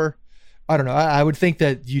per hour. I don't know. I would think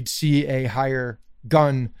that you'd see a higher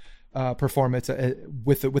gun performance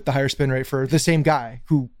with the higher spin rate for the same guy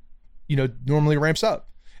who, normally ramps up.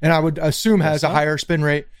 And I would assume has a higher spin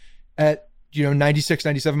rate at, 96,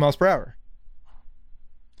 97 miles per hour.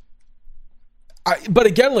 But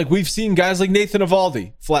again, like we've seen guys like Nathan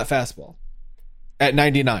Eovaldi, flat fastball at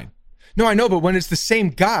 99. No, I know, but when it's the same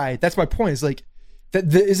guy, that's my point. Is like,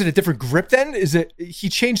 is it a different grip then? Is it he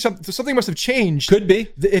changed something? Something must have changed. Could be.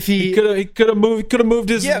 If he could have moved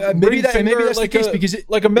his maybe that's like the case because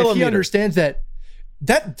like a millimeter. If he understands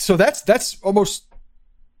that's almost.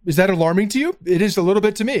 Is that alarming to you? It is a little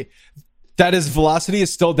bit to me. That his velocity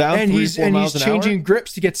is still down, and 3-4 miles an hour. He's changing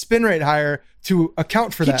grips to get spin rate higher to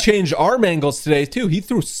account for that. He changed arm angles today too. He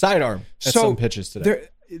threw sidearm at some pitches today.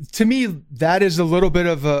 To me, that is a little bit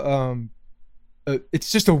of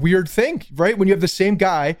it's just a weird thing, right? When you have the same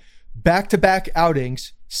guy, back-to-back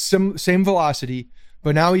outings, same velocity,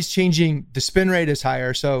 but now he's changing, the spin rate is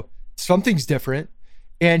higher, so something's different.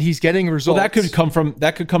 And he's getting results. Well,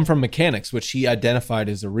 that could come from mechanics, which he identified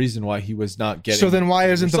as a reason why he was not getting. So then,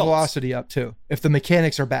 why isn't results. The velocity up too? If the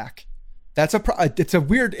mechanics are back, it's a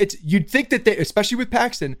weird. You'd think that they, especially with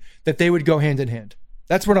Paxton, that they would go hand in hand.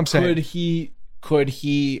 That's what I'm saying. Could he? could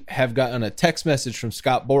he have gotten a text message from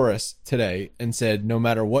Scott Boras today and said, no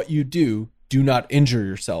matter what you do, do not injure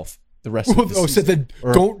yourself the rest of the season? So then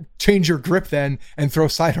don't change your grip then and throw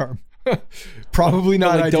sidearm. Probably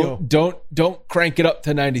not ideal. Don't crank it up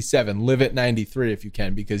to 97. Live at 93 if you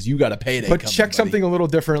can, because you got a payday. But coming, check buddy. something a little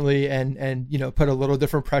differently and put a little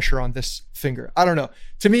different pressure on this finger. I don't know.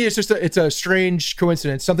 To me, it's just it's a strange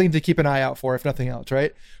coincidence, something to keep an eye out for, if nothing else,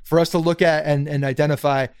 right? For us to look at and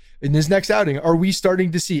identify in his next outing. Are we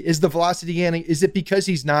starting to see, is the velocity gaining? Is it because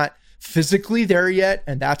he's not physically there yet,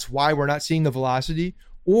 and that's why we're not seeing the velocity?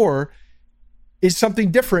 Or is something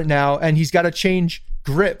different now and he's got to change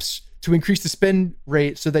grips to increase the spin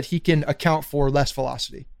rate so that he can account for less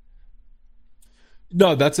velocity?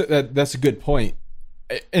 No, that's a good point.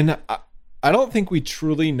 And I don't think we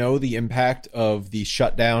truly know the impact of the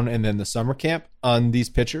shutdown and then the summer camp on these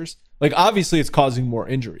pitchers. Like, obviously it's causing more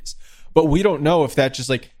injuries, but we don't know if that just,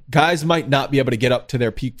 like, guys might not be able to get up to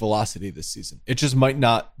their peak velocity this season. It just might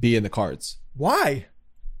not be in the cards. Why?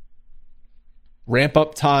 Ramp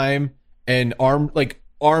up time and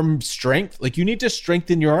arm strength. Like, you need to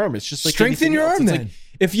strengthen your arm. It's just like strengthen your arm. Then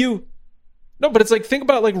but it's like, think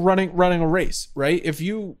about like running a race, right? If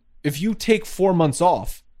you take 4 months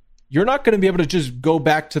off, you're not going to be able to just go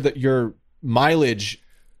back to your mileage.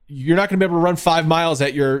 You're not going to be able to run 5 miles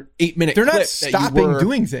at your 8-minute clip. They're not stopping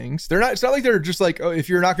doing things. They're not. It's not like they're just like, oh, if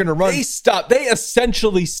you're not going to run. They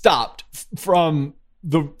essentially stopped from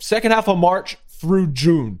the second half of March through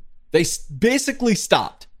June. They basically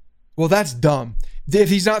stopped. Well, that's dumb. If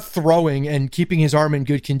he's not throwing and keeping his arm in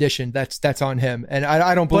good condition, that's on him. And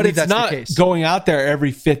I don't believe that's the case. But it's not going out there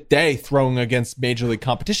every fifth day throwing against major league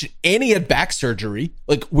competition. And he had back surgery.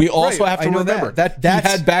 Like, we also have to remember that he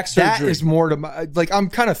had back surgery. That is more to my, like, I'm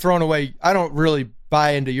kind of thrown away. I don't really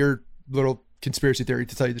buy into your little conspiracy theory,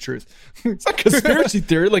 to tell you the truth. It's not conspiracy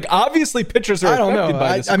theory. Like, obviously pitchers are affected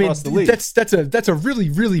by this across the league. That's a really,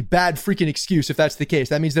 really bad freaking excuse if that's the case.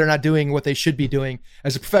 That means they're not doing what they should be doing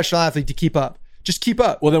as a professional athlete to keep up. Just keep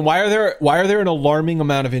up. Well, then why are there an alarming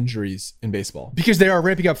amount of injuries in baseball? Because they are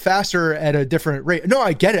ramping up faster at a different rate. No,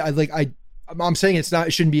 I get it. I'm saying it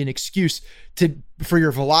shouldn't be an excuse for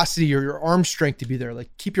your velocity or your arm strength to be there. Like,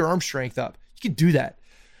 keep your arm strength up. You can do that.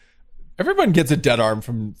 Everyone gets a dead arm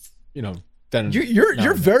from,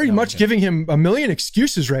 You're very much giving him a million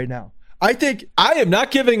excuses right now. I think I am not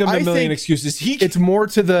giving him a million excuses. It's more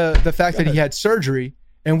to the fact that he had surgery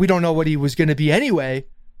and we don't know what he was going to be anyway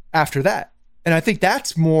after that. And I think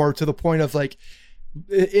that's more to the point of, like,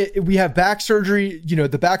 we have back surgery,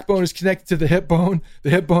 the backbone is connected to the hip bone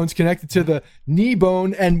is connected to the knee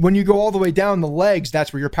bone. And when you go all the way down the legs,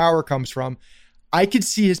 that's where your power comes from. I could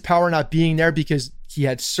see his power not being there because he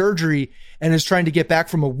had surgery and is trying to get back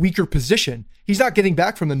from a weaker position. He's not getting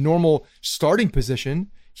back from the normal starting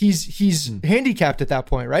position. He's handicapped at that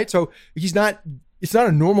point, right? So it's not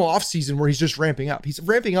a normal offseason where he's just ramping up. He's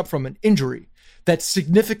ramping up from an injury that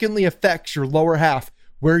significantly affects your lower half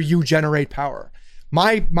where you generate power.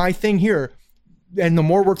 My thing here, and the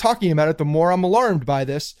more we're talking about it, the more I'm alarmed by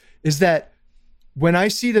this, is that when I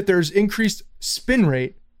see that there's increased spin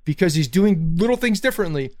rate because he's doing little things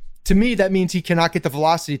differently, to me, that means he cannot get the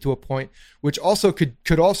velocity to a point, which also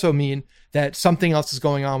could also mean that something else is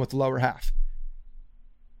going on with the lower half.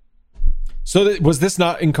 So was this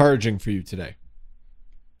not encouraging for you today?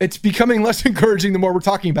 It's becoming less encouraging the more we're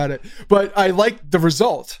talking about it, but I like the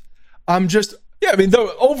result. Overall,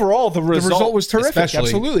 the result was terrific.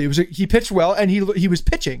 Absolutely. He pitched well and he was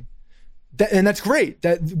pitching. And that's great.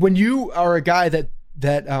 That when you are a guy that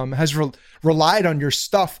has relied on your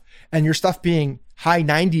stuff and your stuff being high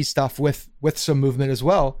 90s stuff with some movement as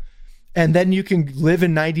well, and then you can live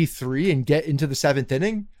in 93 and get into the 7th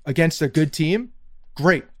inning against a good team,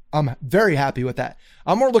 great. I'm very happy with that.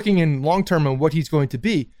 I'm more looking in long term on what he's going to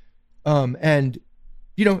be. And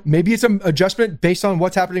maybe it's an adjustment based on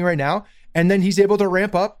what's happening right now. And then he's able to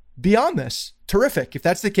ramp up beyond this. Terrific. If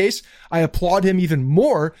that's the case, I applaud him even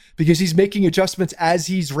more because he's making adjustments as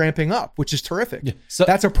he's ramping up, which is terrific. Yeah. So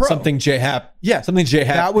that's a pro. Something J-Hap has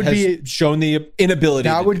shown the inability.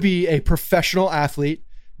 That would be a professional athlete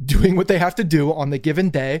doing what they have to do on the given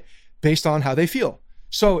day based on how they feel.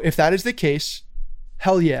 So if that is the case,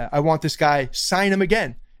 hell yeah, I want this guy. Sign him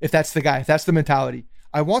again. If that's the guy, if that's the mentality,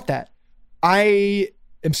 I want that. I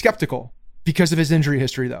am skeptical because of his injury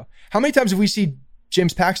history, though. How many times have we seen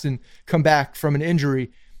James Paxton come back from an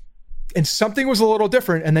injury and something was a little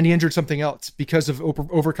different and then he injured something else because of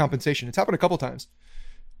overcompensation? It's happened a couple times.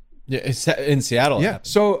 Yeah, it's in Seattle. Yeah.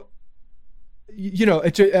 So,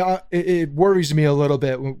 it worries me a little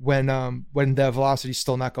bit when the velocity is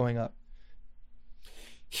still not going up.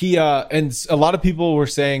 He and a lot of people were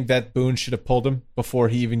saying that Boone should have pulled him before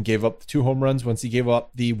he even gave up the 2 home runs. Once he gave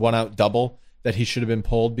up the 1-out double, that he should have been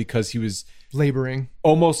pulled because he was laboring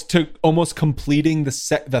almost completing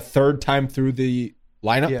the third time through the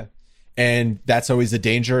lineup. Yeah. And that's always a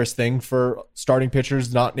dangerous thing for starting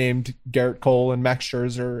pitchers not named Garrett Cole and Max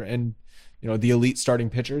Scherzer and, you know, the elite starting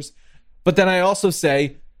pitchers. But then I also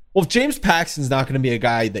say, well, if James Paxton's not going to be a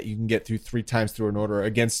guy that you can get through 3 times through an order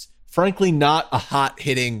against, frankly, not a hot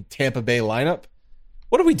hitting Tampa Bay lineup,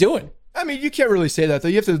 what are we doing? I mean, you can't really say that though.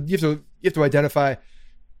 You have to identify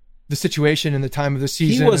the situation and the time of the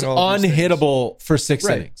season. He was and all unhittable for 6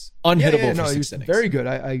 right. innings. Unhittable for 6 innings. Very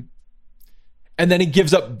good. And then he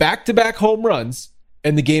gives up back-to-back home runs,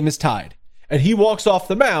 and the game is tied. And he walks off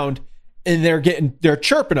the mound, and they're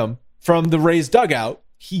chirping him from the Rays dugout.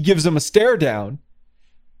 He gives them a stare down.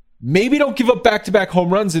 Maybe don't give up back-to-back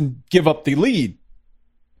home runs and give up the lead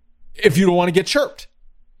if you don't want to get chirped.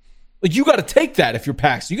 Like, you got to take that if you're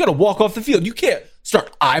Paxton. You got to walk off the field. You can't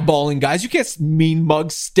start eyeballing guys. You can't mean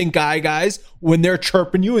mug, stink eye guys when they're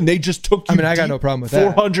chirping you and they just took you. I got no problem with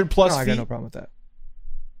that. 400 plus feet. I got no problem with that.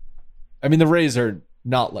 I mean, the Rays are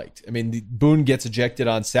not liked. I mean, Boone gets ejected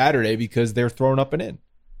on Saturday because they're thrown up and in.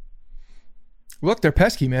 Look, they're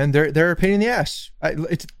pesky, man. They're a pain in the ass.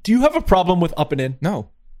 Do you have a problem with up and in? No.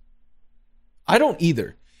 I don't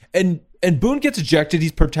either. And Boone gets ejected.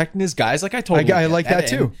 He's protecting his guys. Like I told you. I like that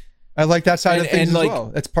too. I like that side of things as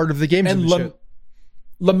well. That's part of the game. And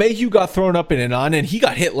LeMahieu got thrown up and in on, and he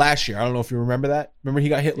got hit last year. I don't know if you remember that. Remember he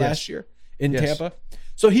got hit last year in Tampa?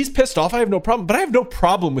 So he's pissed off. I have no problem. But I have no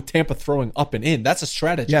problem with Tampa throwing up and in. That's a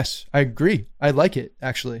strategy. Yes, I agree. I like it,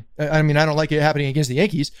 actually. I mean, I don't like it happening against the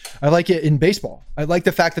Yankees. I like it in baseball. I like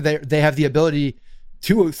the fact that they have the ability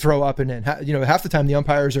to throw up and in. You know, half the time the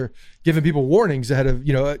umpires are giving people warnings ahead of,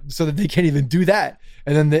 you know, so that they can't even do that.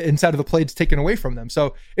 And then the inside of the plate's taken away from them.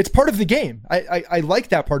 So it's part of the game. I like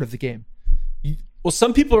that part of the game. Well,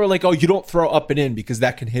 some people are like, oh, you don't throw up and in because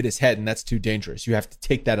that can hit his head and that's too dangerous. You have to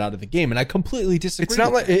take that out of the game. And I completely disagree. It's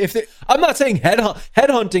not like I'm not saying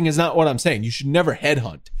headhunting is not what I'm saying. You should never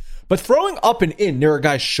headhunt. But throwing up and in near a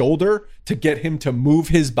guy's shoulder to get him to move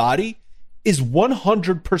his body is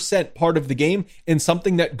 100% part of the game and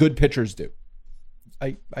something that good pitchers do.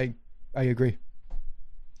 I agree.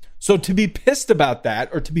 So to be pissed about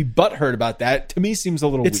that or to be butthurt about that, to me seems a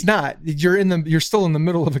little It's weak. not. You're still in the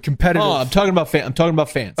middle of a competitive. Oh, I'm talking about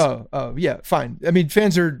fans. Oh, yeah, fine. I mean,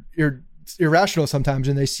 fans are irrational sometimes,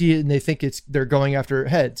 and they see it and they think they're going after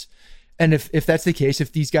heads. And if that's the case,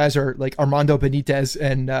 if these guys are like Armando Benitez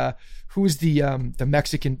and who's the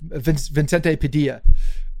Mexican Vicente Padilla?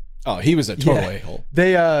 Oh, he was a total a-hole.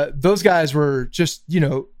 Those guys were just, you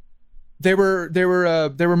know, they were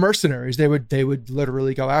mercenaries. They would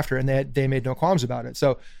literally go after it, and they made no qualms about it.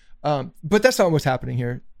 So, but that's not what's happening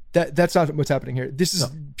here. That's not what's happening here. This is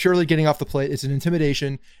purely getting off the plate. It's an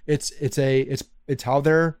intimidation. It's how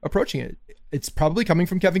they're approaching it. It's probably coming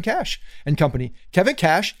from Kevin Cash and company. Kevin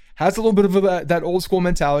Cash has a little bit of that old school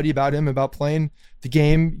mentality about him, about playing the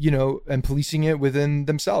game, you know, and policing it within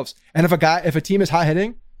themselves. And if a team is hot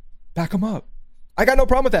hitting, back them up. I got no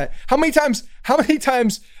problem with that. How many times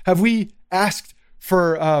have we asked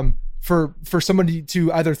for somebody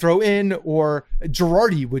to either throw in, or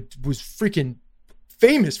Girardi was freaking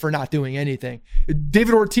famous for not doing anything.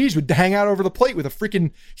 David Ortiz would hang out over the plate with a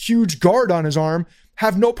freaking huge guard on his arm,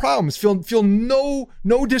 have no problems, feel no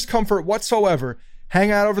discomfort whatsoever, hang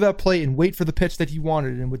out over that plate and wait for the pitch that he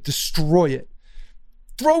wanted and would destroy it.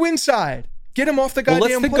 Throw inside, get him off the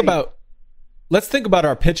goddamn plate. Let's think about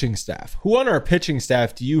our pitching staff. Who on our pitching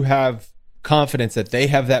staff do you have confidence that they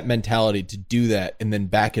have that mentality to do that and then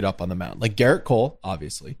back it up on the mound? Like Garrett Cole,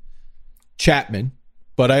 obviously. Chapman.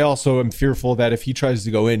 But I also am fearful that if he tries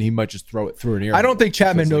to go in, he might just throw it through an ear. I don't think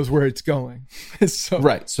Chapman knows where it's going. So,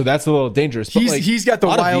 right. So that's a little dangerous. But he's got the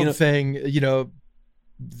wild thing, you know,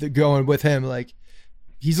 going with him. Like,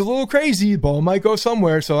 he's a little crazy. Ball might go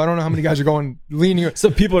somewhere. So I don't know how many guys are leaning.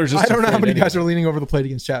 Some people are just. I don't know how many guys are leaning over the plate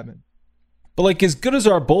against Chapman. But like, as good as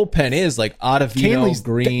our bullpen is, like Ottavino,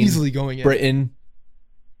 Green, easily going in. Britton,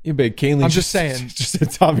 Kahnle's. I'm just saying, just a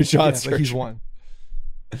Tommy John. Yeah, but he's one.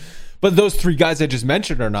 But those three guys I just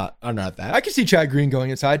mentioned are not that. I can see Chad Green going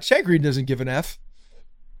inside. Chad Green doesn't give an F.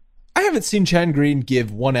 I haven't seen Chad Green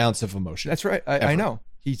give 1 ounce of emotion. That's right. I know.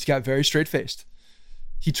 He's got very straight faced.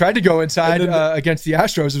 He tried to go inside against the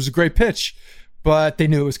Astros. It was a great pitch, but they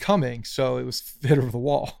knew it was coming, so it was hit over the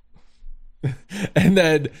wall. And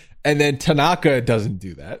then Tanaka doesn't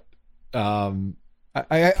do that.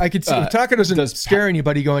 I could see Tanaka doesn't scare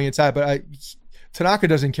anybody going inside, but Tanaka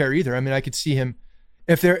doesn't care either. I mean, I could see him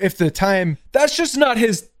if the time. That's just not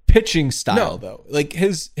his pitching style though. Like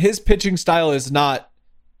his pitching style is not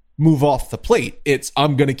move off the plate. It's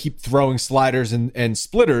I'm going to keep throwing sliders and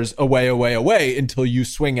splitters away until you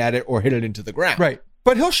swing at it or hit it into the ground. Right.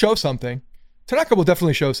 But he'll show something. Tanaka will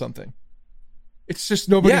definitely show something. It's just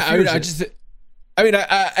nobody fears it.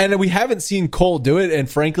 And we haven't seen Cole do it. And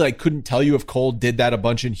frankly, I couldn't tell you if Cole did that a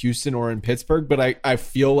bunch in Houston or in Pittsburgh, but I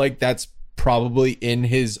feel like that's probably in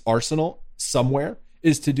his arsenal somewhere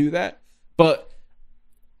is to do that. But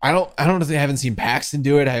I haven't seen Paxton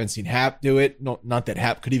do it. I haven't seen Hap do it. No, not that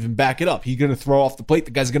Hap could even back it up. He's going to throw off the plate.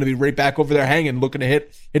 The guy's going to be right back over there hanging, looking to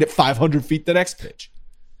hit it 500 feet the next pitch.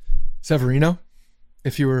 Severino,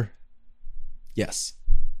 if you were. Yes.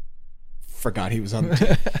 Forgot he was on the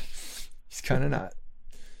team. He's kind of not.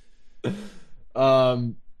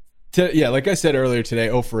 Like I said earlier today,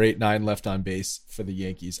 0 for 8, 9 left on base for the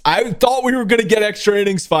Yankees. I thought we were going to get extra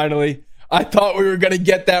innings finally. I thought we were going to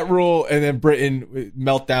get that rule, and then Britton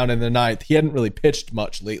meltdown in the ninth. He hadn't really pitched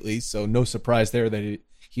much lately, so no surprise there that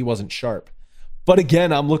he wasn't sharp. But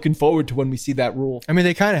again, I'm looking forward to when we see that rule. I mean,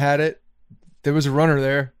 they kind of had it. There was a runner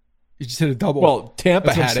there. He just hit a double. Well,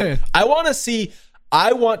 Tampa had it. I want to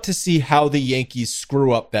see how the Yankees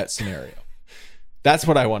screw up that scenario. That's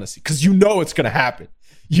what I want to see, because it's going to happen.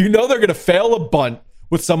 They're going to fail a bunt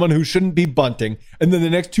with someone who shouldn't be bunting, and then the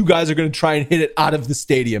next two guys are going to try and hit it out of the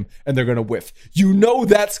stadium, and they're going to whiff.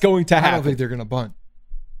 That's going to happen. I don't think they're going to bunt.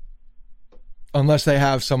 Unless they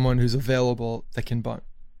have someone who's available that can bunt.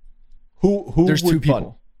 Who There's would two people.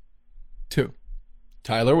 Bunt? Two.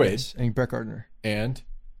 Tyler Wade. Yes, and Brett Gardner. And?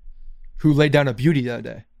 Who laid down a beauty that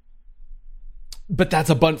day. But that's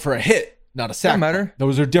a bunt for a hit, not a sack. Doesn't matter.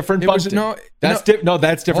 Those are different bunting. That's different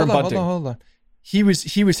bunting. Hold on. He was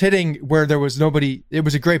hitting where there was nobody. It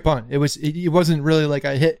was a great bunt. It wasn't really like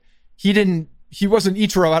a hit. He wasn't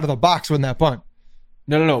Ichiro out of the box when that bunt.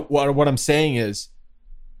 No. What I'm saying is,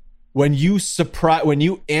 when you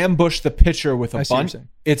ambush the pitcher with a bunt,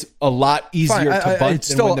 it's a lot easier to bunt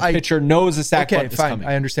than when the pitcher knows a sack bunt is coming.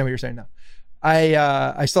 I understand what you're saying now.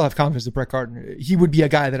 I still have confidence in Brett Gardner. He would be a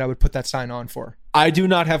guy that I would put that sign on for. I do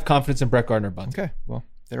not have confidence in Brett Gardner bunt. Okay, well,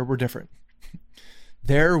 there we're different.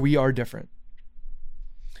 There we are different.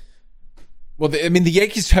 Well, the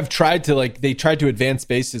Yankees have tried to advance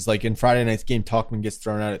bases. Like in Friday night's game, Tauchman gets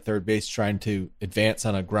thrown out at third base trying to advance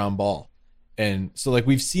on a ground ball. And so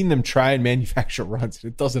we've seen them try and manufacture runs,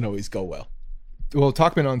 and it doesn't always go well. Well,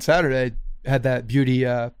 Tauchman on Saturday had that beauty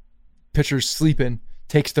pitcher sleeping,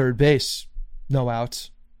 takes third base, no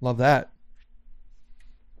outs. Love that.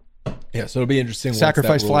 Yeah, so it'll be interesting.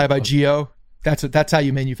 Sacrifice fly by Gio. That's how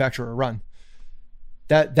you manufacture a run.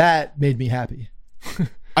 That made me happy.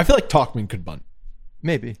 I feel like Tauchman could bunt.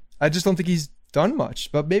 Maybe. I just don't think he's done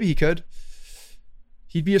much, but maybe he could.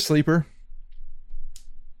 He'd be a sleeper.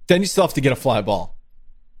 Then you still have to get a fly ball.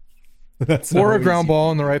 Or a ground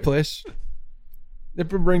ball in the right place.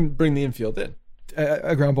 Bring the infield in.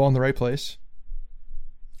 A ground ball in the right place.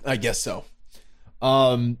 I guess so.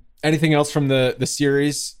 Anything else from the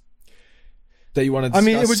series that you want to discuss? I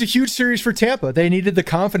mean, it was a huge series for Tampa. They needed the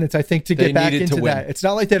confidence, I think, to get back into that. It's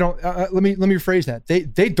not like they don't. Let me rephrase that.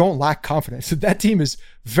 They don't lack confidence. That team is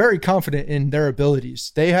very confident in their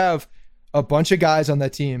abilities. They have a bunch of guys on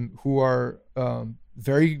that team who are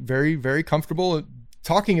very, very, very comfortable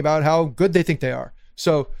talking about how good they think they are.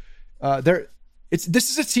 So this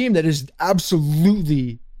is a team that is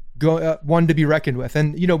absolutely one to be reckoned with.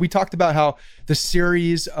 And we talked about how the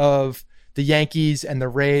series of the Yankees and the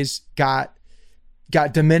Rays got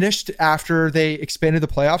diminished after they expanded the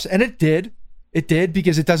playoffs, and it did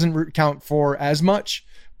because it doesn't count for as much.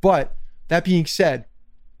 But that being said,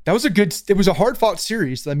 it was a hard fought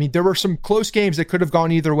series. I mean, there were some close games that could have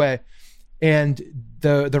gone either way, and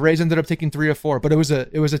the Rays ended up taking 3 of 4. But it was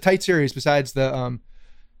a tight series besides the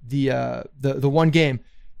one game.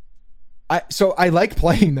 So I like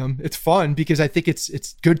playing them. It's fun because I think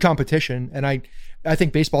it's good competition, and I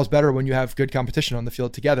think baseball's better when you have good competition on the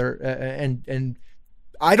field together. And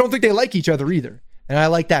I don't think they like each other either, and I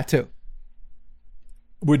like that too.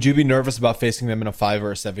 Would you be nervous about facing them in a 5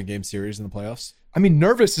 or a 7 game series in the playoffs? I mean,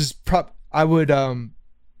 nervous is I would.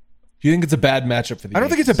 Do you think it's a bad matchup for the Yankees? I don't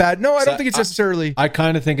think it's a bad. No, I don't think it's necessarily. I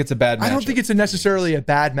kind of think it's a bad matchup. I don't think it's necessarily a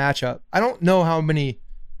bad matchup. I don't know how many.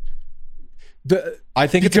 I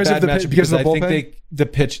think it's a bad matchup because of the bullpen? I think the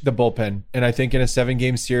bullpen, and I think in a 7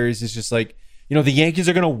 game series is just like, the Yankees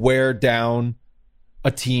are going to wear down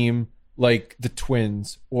a team like the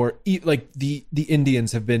Twins or like the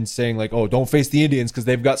Indians have been saying, like, oh, don't face the Indians because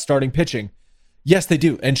they've got starting pitching. Yes, they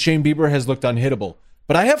do, and Shane Bieber has looked unhittable.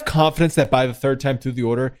 But I have confidence that by the 3rd time through the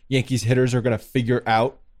order, Yankees hitters are going to figure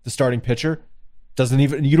out the starting pitcher.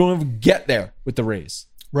 You don't even get there with the Rays.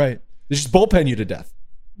 Right. They just bullpen you to death.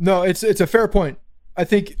 No, it's a fair point. I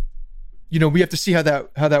think, we have to see how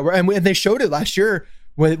that works. And they showed it last year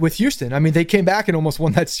with Houston. I mean, they came back and almost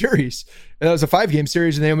won that series. That was a 5-game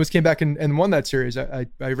series, and they almost came back and won that series. I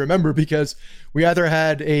remember because we either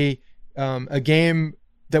had a game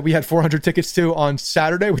that we had 400 tickets to on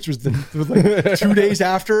Saturday, which was like 2 days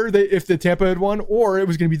after if the Tampa had won, or it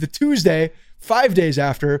was going to be the Tuesday, 5 days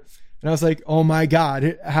after. And I was like, oh my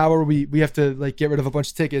God, how are we have to like get rid of a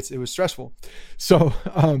bunch of tickets. It was stressful. So,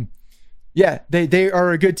 yeah, they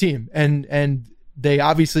are a good team, and they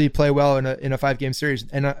obviously play well in a 5-game series.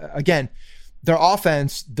 And again, their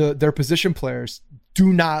offense, their position players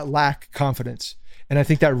do not lack confidence. And I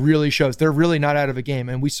think that really shows. They're really not out of a game.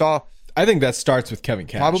 And we saw. I think that starts with Kevin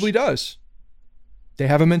Cash. Probably does. They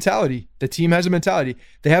have a mentality. The team has a mentality.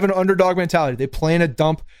 They have an underdog mentality. They play in a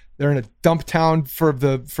dump. They're in a dump town for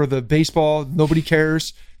the baseball. Nobody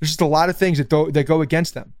cares. There's just a lot of things that go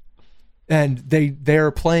against them. And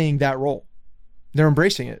they're playing that role. They're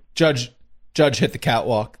embracing it. Judge hit the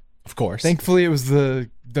catwalk, of course. Thankfully, it was the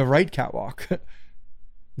right catwalk. It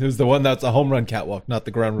was the one that's a home run catwalk, not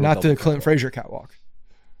the ground rule. Not the Clinton Frazier catwalk.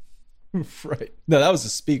 Right. No, that was a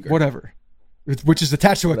speaker. Whatever. Which is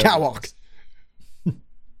attached to a catwalk.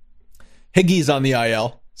 Higgy's on the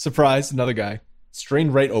IL. Surprise, another guy.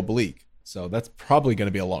 Strained right oblique. So that's probably going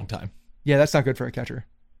to be a long time. Yeah, that's not good for a catcher.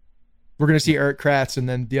 We're going to see Eric Kratz and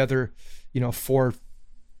then the other, 4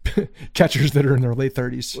 catchers that are in their late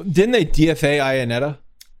 30s. Didn't they DFA Iannetta?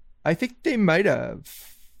 I think they might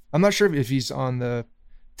have. I'm not sure if he's on the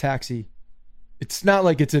taxi. It's not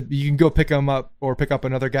like you can go pick him up or pick up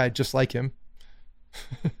another guy just like him.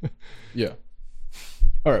 Yeah.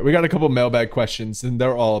 All right, we got a couple mailbag questions, and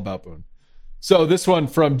they're all about Boone. So this one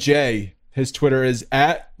from Jay, his Twitter is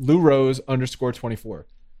 @LouRose_24.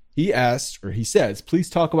 He says, please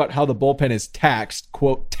talk about how the bullpen is taxed,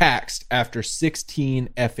 quote, taxed after 16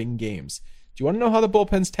 effing games. Do you want to know how the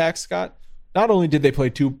bullpen's taxed, Scott? Not only did they play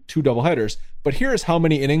two doubleheaders, but here's how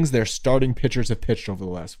many innings their starting pitchers have pitched over the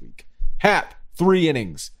last week. Hap, 3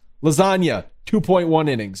 innings. Lasagna, 2.1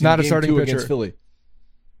 innings. Not a starting pitcher against Philly.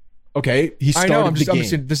 Okay, he started I'm the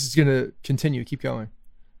game. This is going to continue. Keep going.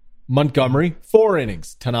 Montgomery, 4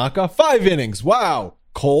 innings. Tanaka, 5 innings. Wow.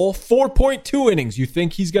 Cole, 4.2 innings. You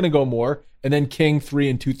think he's going to go more. And then King,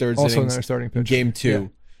 3 2/3 innings. Also their starting pitcher. Game 2. Yeah.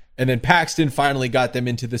 And then Paxton finally got them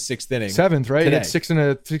into the 6th inning. 7th, right? Today. It's 6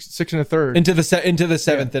 1/3. Into the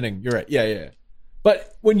 7th inning. You're right. Yeah.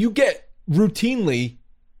 But when you get routinely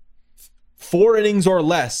 4 innings or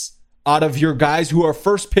less out of your guys who are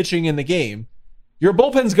first pitching in the game, your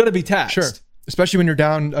bullpen's going to be taxed. Sure. Especially when you're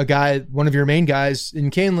down a guy, one of your main guys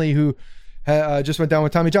in Canley who just went down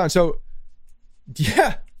with Tommy John. So,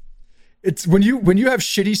 yeah, it's when you have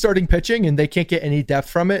shitty starting pitching and they can't get any depth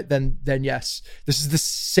from it, then yes, this is the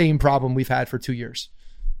same problem we've had for 2 years.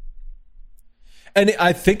 And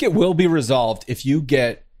I think it will be resolved if you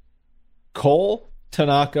get Cole,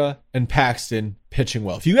 Tanaka, and Paxton pitching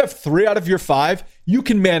well. If you have 3 out of your 5, you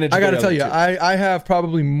can manage. I got to tell you, I have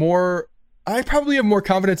probably more. I probably have more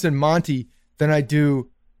confidence in Monty than I do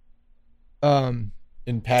in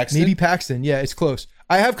Paxton. Maybe Paxton. Yeah, it's close.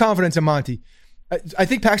 I have confidence in Monty. I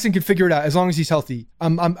think Paxton can figure it out as long as he's healthy.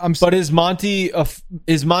 But is Monty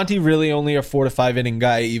really only a 4 to 5 inning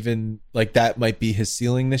guy? Even like that might be his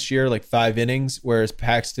ceiling this year, like 5 innings. Whereas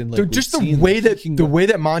Paxton, like just the way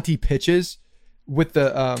that Monty pitches with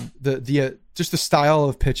the just the style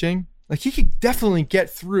of pitching, like he could definitely get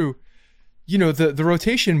through, the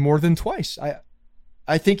rotation more than twice.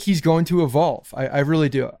 I think he's going to evolve. I really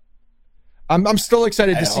do. I'm still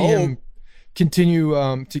excited to see him continue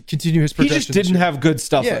his progression. He just didn't have good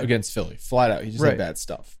stuff against Philly, flat out. He just had bad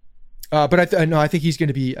stuff. But I think he's going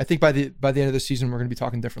to be. I think by the end of the season, we're going to be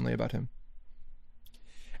talking differently about him.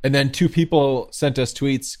 And then 2 people sent us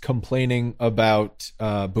tweets complaining about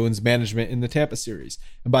Boone's management in the Tampa series.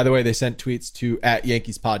 And by the way, they sent tweets to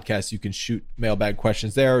 @Yankees Podcast. You can shoot mailbag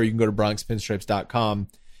questions there, or you can go to BronxPinstripes.com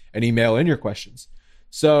and email in your questions.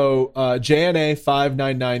 So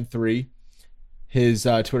JNA5993, his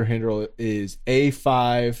Twitter handle is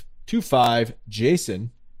A525Jason.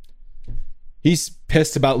 He's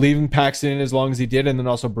pissed about leaving Paxton as long as he did, and then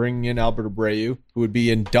also bringing in Albert Abreu, who would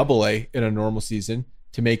be in AA in a normal season,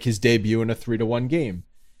 to make his debut in a 3-1 game.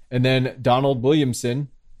 And then Donald Williamson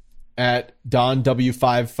at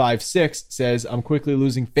DonW556 says, I'm quickly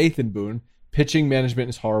losing faith in Boone. Pitching management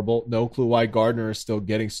is horrible. No clue why Gardner is still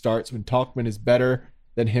getting starts when Tauchman is better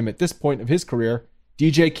than him at this point of his career.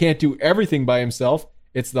 DJ can't do everything by himself.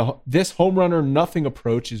 It's this home run or nothing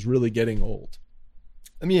approach is really getting old.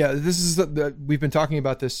 I mean, yeah, this is we've been talking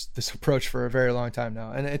about this approach for a very long time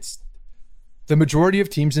now, and it's the majority of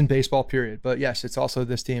teams in baseball, period. But yes, it's also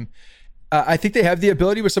this team. I think they have the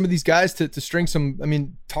ability with some of these guys to string some. I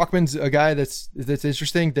mean, Tauchman's a guy that's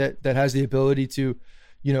interesting that has the ability to,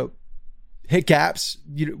 hit gaps.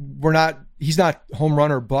 He's not home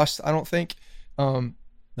run or bust, I don't think. No.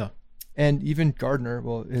 And even Gardner,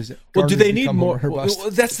 do they need more?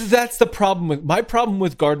 That's the problem my problem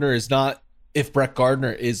with Gardner is not if Brett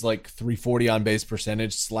Gardner is like 340 on base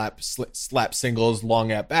percentage, slap singles,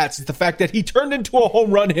 long at bats. It's the fact that he turned into a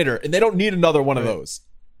home run hitter, and they don't need another one of those.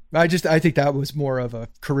 I think that was more of a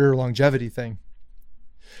career longevity thing.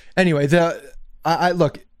 Anyway,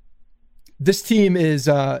 look, this team is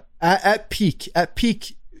at peak.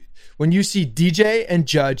 When you see DJ and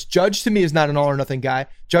Judge to me is not an all or nothing guy.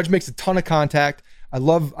 Judge makes a ton of contact. I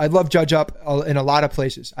love Judge up in a lot of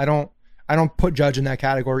places. I don't put Judge in that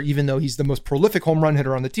category, even though he's the most prolific home run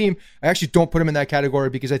hitter on the team. I actually don't put him in that category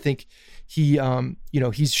because I think he,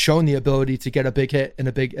 he's shown the ability to get a big hit at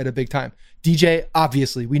a big time. DJ,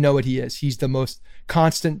 obviously, we know what he is. He's the most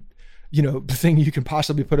constant, thing you can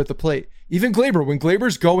possibly put at the plate. Even Glaber, when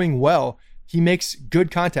Glaber's going well, he makes good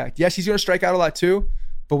contact. Yes, he's going to strike out a lot too,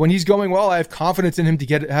 but when he's going well, I have confidence in him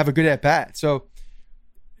to have a good at bat. So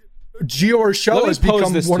Gio Urshela has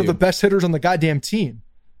become one of the best hitters on the goddamn team.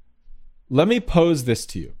 Let me pose this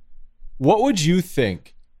to you. What would you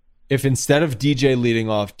think if instead of DJ leading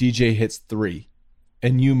off, DJ hits 3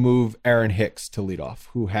 and you move Aaron Hicks to lead off,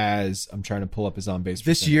 who has, I'm trying to pull up his on-base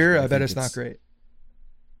this year, I bet it's not great.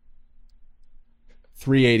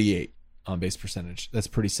 388 on-base percentage. That's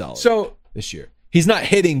pretty solid. So this year. He's not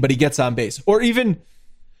hitting, but he gets on base. Or even,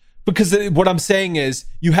 because what I'm saying is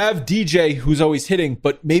you have DJ who's always hitting,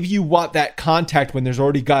 but maybe you want that contact when there's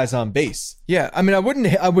already guys on base. Yeah, I mean,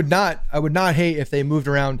 I would not hate if they moved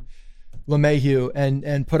around LeMahieu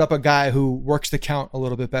and put up a guy who works the count a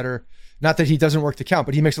little bit better. Not that he doesn't work the count,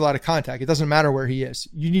 but he makes a lot of contact. It doesn't matter where he is.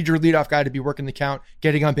 You need your leadoff guy to be working the count,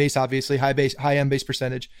 getting on base, obviously, high on base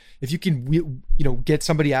percentage. If you can, get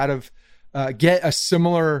somebody out of, get a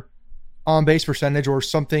similar on base percentage or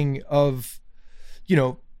something of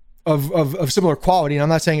similar quality. And I'm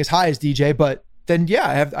not saying as high as DJ, but then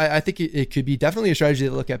I think it could be definitely a strategy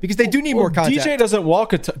to look at because they do need more contact. DJ doesn't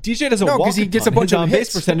walk because he gets a bunch of on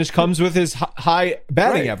base percentage comes with his high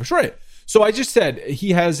batting average, right? So I just said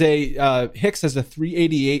he has Hicks has a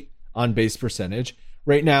 388 on base percentage.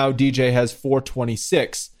 Right now, DJ has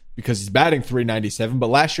 426 because he's batting 397, but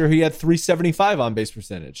last year he had 375 on base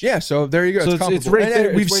percentage. Yeah, so there you go. So it's right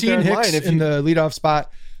there. We've seen Hicks in the leadoff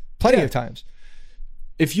spot plenty of times.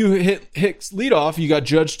 If you hit Hicks leadoff, you got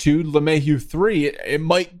Judge 2, LeMahieu 3.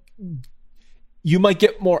 You might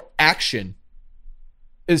get more action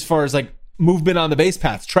as far as like movement on the base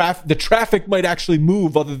paths. The traffic might actually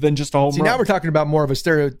move other than just a home run. Now we're talking about more of a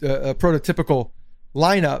prototypical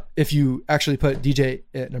lineup if you actually put DJ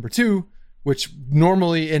at number 2, which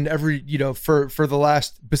normally in every, for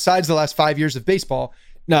besides the last 5 years of baseball.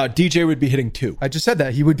 No, DJ would be hitting 2. I just said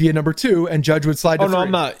that. He would be a number 2 and Judge would slide to 3. No,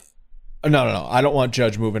 I'm not. No. I don't want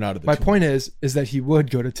Judge moving out of the My point is that he would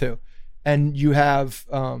go to 2. And you have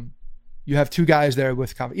 2 guys there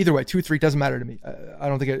with confidence. Either way, 2, 3 doesn't matter to me. I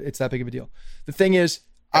don't think it's that big of a deal. The thing is,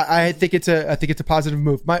 I think it's a positive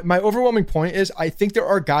move. My overwhelming point is I think there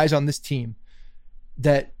are guys on this team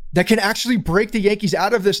that can actually break the Yankees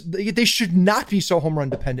out of this. They should not be so home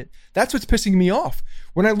run dependent. That's what's pissing me off.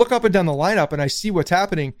 When I look up and down the lineup and I see what's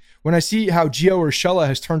happening, when I see how Gio Urshela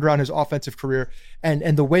has turned around his offensive career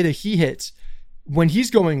and the way that he hits, when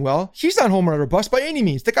he's going well, he's not home run or bust by any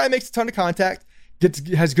means. The guy makes a ton of contact,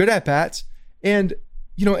 has good at bats, and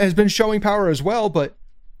has been showing power as well, but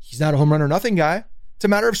he's not a home run or nothing guy. It's a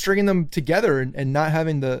matter of stringing them together and not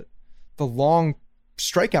having the long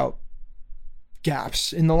strikeout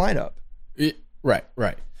gaps in the lineup. Right.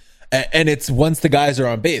 And it's once the guys are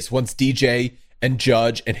on base, once DJ and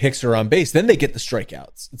Judge and Hicks are on base, then they get the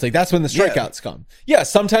strikeouts. It's like that's when the strikeouts come. Yeah,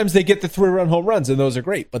 sometimes they get the 3-run home runs, and those are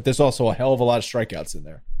great, but there's also a hell of a lot of strikeouts in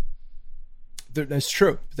there. That's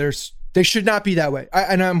true. They should not be that way.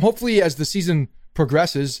 I'm hopefully as the season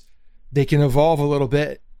progresses, they can evolve a little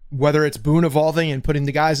bit, whether it's Boone evolving and putting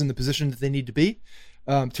the guys in the position that they need to be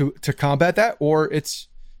to combat that, or it's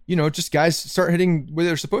just guys start hitting where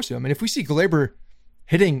they're supposed to. I mean, if we see Glaber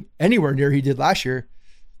hitting anywhere near he did last year,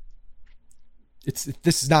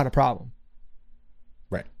 this is not a problem.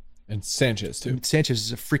 Right. And Sanchez too. Sanchez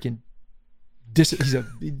is a freaking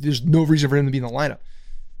there's no reason for him to be in the lineup.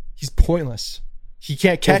 He's pointless. He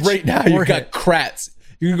can't catch. Right now you got Kratz.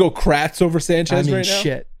 You can go Kratz over Sanchez right now?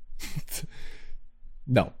 Shit.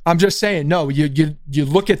 No. I'm just saying no. You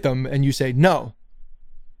look at them and you say no.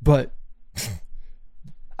 But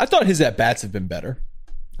I thought his at-bats have been better.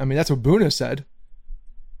 I mean, that's what Boone has said.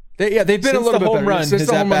 They've been Since a little the bit home better. run, Since his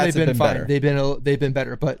the home run, at-bats they've been have fine. better. They've been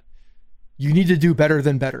better, but you need to do better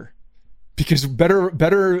than better, because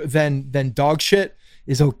better than dog shit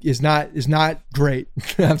is not great.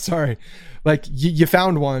 I'm sorry. Like you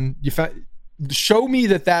found one. Show me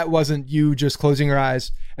that wasn't you just closing your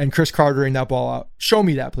eyes and Chris Cartering that ball out. Show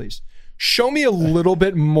me that, please. Show me a little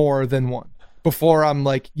bit more than one before I'm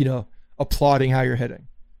like, applauding how you're hitting.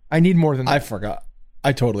 I need more than that. I forgot.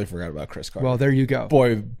 I totally forgot about Chris Carter. Well, there you go.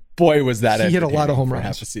 Boy, was that he hit a lot of home for runs.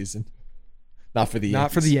 Half a season. Not for the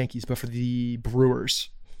Yankees, but for the Brewers.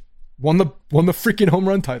 Won the freaking home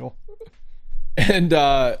run title. And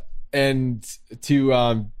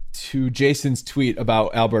to Jason's tweet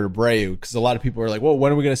about Albert Abreu, because a lot of people are like, well,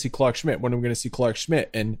 when are we going to see Clark Schmidt? When are we going to see Clark Schmidt?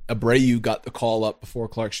 And Abreu got the call up before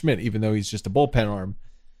Clark Schmidt, even though he's just a bullpen arm.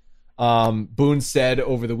 Boone said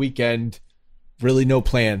over the weekend, really no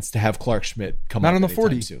plans to have Clark Schmidt come not up on the anytime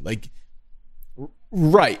 40 soon. Like,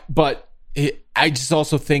 right, but I just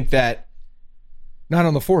also think that not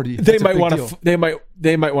on the 40. They might want to they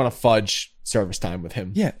might want to fudge service time with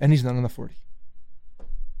him. Yeah, and he's not on the 40.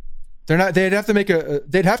 They're not. They'd have to make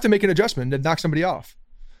an adjustment and knock somebody off.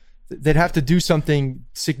 They'd have to do something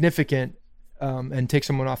significant and take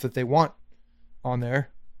someone off that they want on there.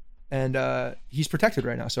 And he's protected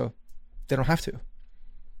right now, so they don't have to.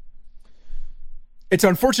 It's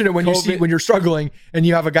unfortunate when when you're struggling and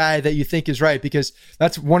you have a guy that you think is right, because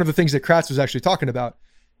that's one of the things that Kratz was actually talking about.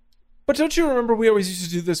 But don't you remember we always used to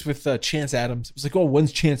do this with Chance Adams? It was like, oh,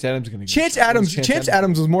 when's Chance Adams going to get Chance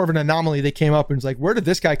Adams was more of an anomaly. They came up and was like, where did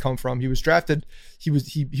this guy come from? He was drafted. He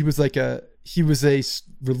was a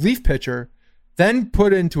relief pitcher, then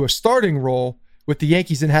put into a starting role with the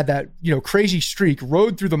Yankees and had that crazy streak,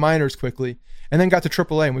 rode through the minors quickly, and then got to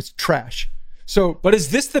AAA and was trash. So, but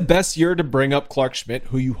is this the best year to bring up Clark Schmidt,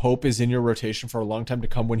 who you hope is in your rotation for a long time to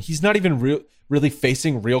come, when he's not even really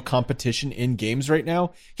facing real competition in games right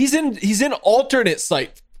now? He's in alternate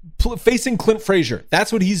site facing Clint Frazier.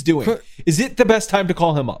 That's what he's doing. Is it the best time to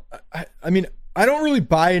call him up? I mean, I don't really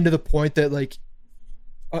buy into the point that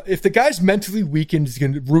if the guy's mentally weakened, is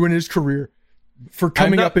going to ruin his career for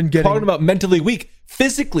coming up and getting. Talking about mentally weak.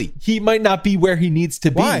 Physically, he might not be where he needs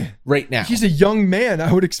to be right now. He's a young man.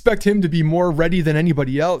 I would expect him to be more ready than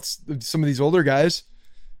anybody else. Some of these older guys,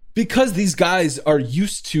 because these guys are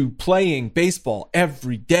used to playing baseball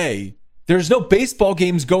every day. There's no baseball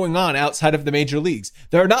games going on outside of the major leagues.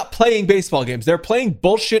 They're not playing baseball games. They're playing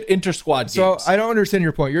bullshit inter-squad games. So I don't understand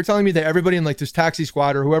your point. You're telling me that everybody in this taxi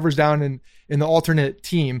squad or whoever's down in the alternate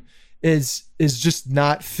team is just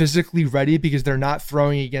not physically ready because they're not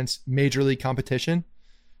throwing against major league competition.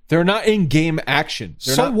 They're not in game action.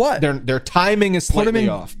 What? Their timing is slightly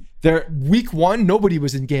off. They're week one. Nobody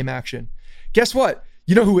was in game action. Guess what?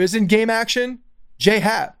 You know who is in game action? J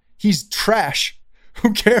Happ. He's trash.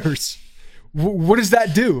 Who cares? What does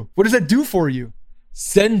that do? What does that do for you?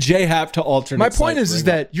 Send J Happ to alternate. My point is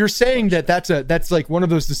that you're saying that's like one of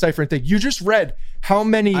those deciphering things. You just read how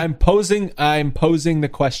many. I'm posing the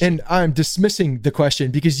question, and I'm dismissing the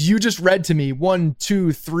question because you just read to me 1,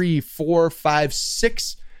 2, 3, 4, 5,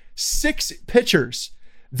 6 pitchers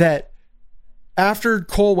that after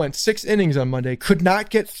Cole went 6 innings on Monday could not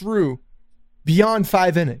get through beyond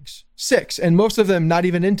 5 innings. 6, and most of them not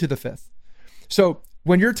even into the 5th. So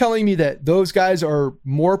when you're telling me that those guys are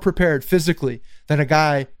more prepared physically than a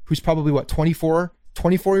guy who's probably 24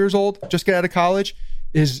 years old, just get out of college,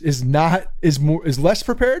 is less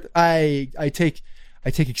prepared, I take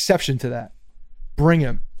exception to that. Bring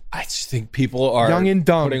him. I just think people are young and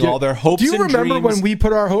dumb, putting all their hopes. Do you remember when we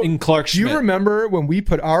put our hope in Clark Schmidt? Do you remember when we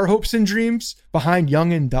put our hopes and dreams behind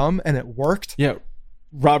young and dumb and it worked? Yeah.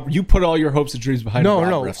 Rob, you put all your hopes and dreams behind No.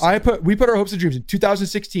 Rifson. We put our hopes and dreams in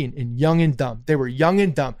 2016 in young and dumb. They were young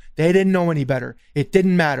and dumb. They didn't know any better. It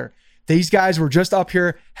didn't matter. These guys were just up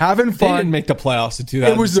here having fun. They didn't make the playoffs in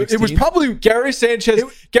 2016. It was probably Gary Sanchez.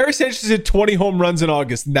 Gary Sanchez did 20 home runs in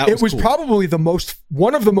August, and that was cool. Probably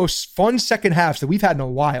one of the most fun second halves that we've had in a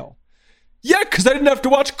while. Yeah, because I didn't have to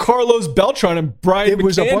watch Carlos Beltran and Brian. It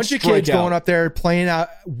was a bunch of kids going up there playing out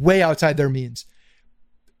way outside their means.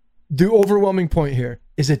 The overwhelming point here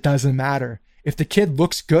is it doesn't matter. If the kid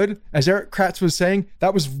looks good, as Eric Kratz was saying,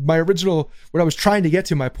 that was my original, what I was trying to get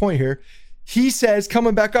to, my point here. He says,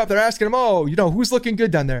 coming back up, they're asking him, who's looking good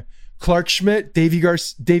down there? Clark Schmidt, Davey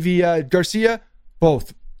Garcia,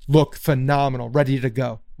 both look phenomenal, ready to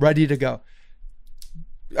go. I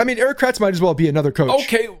mean, Eric Kratz might as well be another coach.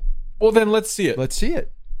 Okay, well then let's see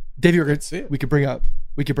it. Davey, we could bring up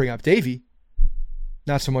Davey,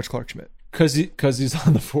 not so much Clark Schmidt. Because he's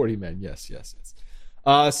on the 40 man. Yes.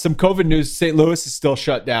 Some COVID news. St. Louis is still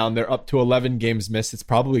shut down. They're up to 11 games missed. It's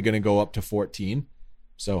probably going to go up to 14.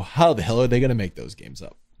 So how the hell are they going to make those games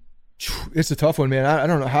up? It's a tough one, man. I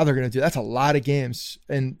don't know how they're going to do. That's a lot of games.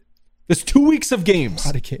 And there's 2 weeks of games. A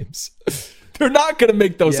lot of games. They're not going to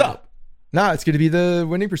make those up. No, it's going to be the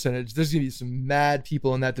winning percentage. There's going to be some mad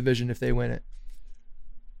people in that division if they win it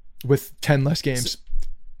with 10 less games.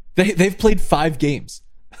 They've played 5 games.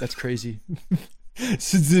 That's crazy.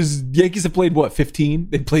 Yankees have played, 15?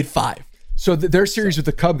 They played 5. So their series with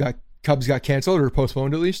the Cubs got canceled or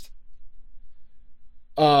postponed at least?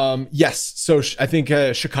 Yes. So I think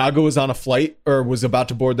Chicago was on a flight or was about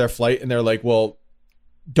to board their flight, and they're like, well,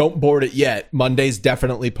 don't board it yet. Monday's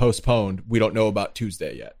definitely postponed. We don't know about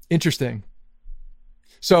Tuesday yet. Interesting.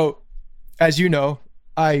 So, as you know,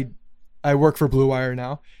 I work for Blue Wire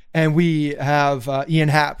now, and we have Ian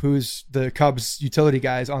Happ, who's the Cubs utility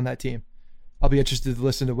guys on that team. I'll be interested to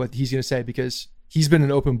listen to what he's going to say because he's been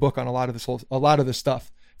an open book on a lot of this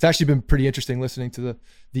stuff. It's actually been pretty interesting listening to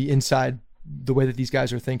the inside, the way that these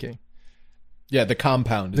guys are thinking. Yeah, the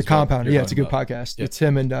compound. The compound. Yeah, it's a good podcast. Yeah. It's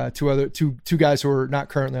him and two guys who are not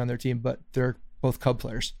currently on their team, but they're both Cub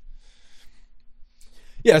players.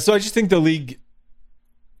 Yeah, so I just think the league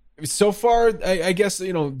so far, I guess,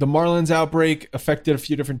 the Marlins outbreak affected a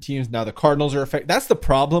few different teams. Now the Cardinals are affected. That's the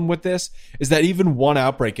problem with this, is that even one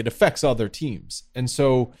outbreak, it affects other teams. And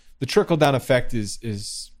so the trickle-down effect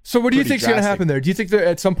is So what do you think is going to happen there? Do you think that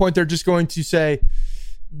at some point they're just going to say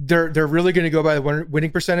they're really going to go by the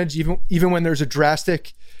winning percentage, even when there's a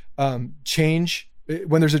drastic change,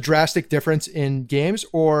 when there's a drastic difference in games?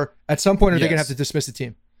 Or at some point are they going to have to dismiss the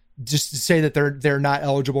team just to say that they're not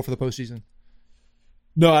eligible for the postseason?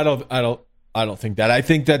 No, I don't think that. I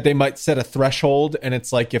think that they might set a threshold, and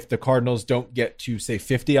it's like if the Cardinals don't get to say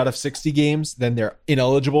 50 out of 60 games, then they're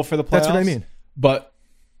ineligible for the playoffs. That's what I mean. But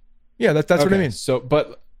yeah, that's okay. What I mean. So,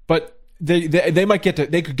 but they might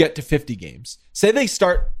they could get to 50 games. Say they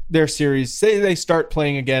start their series. Say they start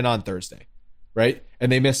playing again on Thursday, right?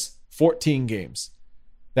 And they miss 14 games.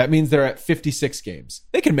 That means they're at 56 games.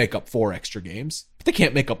 They can make up 4 extra games, but they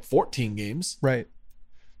can't make up 14 games, right?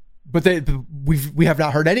 But we have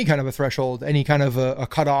not heard any kind of a threshold, any kind of a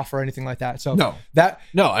cutoff or anything like that. So no.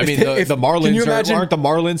 I mean, the Marlins aren't the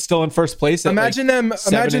Marlins still in first place? Imagine them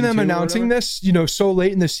announcing this, so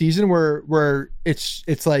late in the season where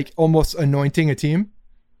it's like almost anointing a team.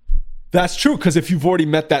 That's true, because if you've already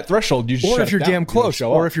met that threshold, you just if you're damn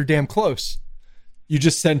close, you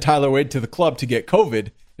just send Tyler Wade to the club to get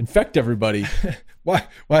COVID, infect everybody. Why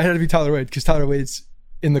had it be Tyler Wade? Because Tyler Wade's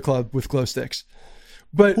in the club with glow sticks.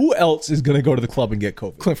 But who else is going to go to the club and get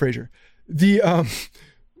COVID? Clint Frazier.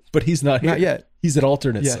 But he's not here. Not yet. He's at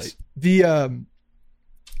alternate site.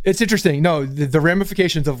 It's interesting. No, the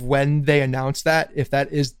ramifications of when they announce that, if that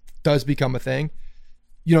does become a thing,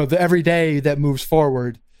 the every day that moves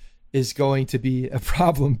forward is going to be a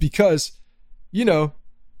problem because,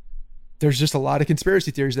 there's just a lot of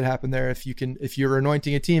conspiracy theories that happen there. If you're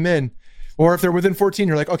anointing a team in, or if they're within 14,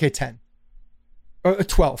 you're like, okay, 10,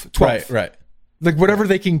 12. Right. Like whatever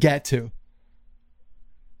they can get to.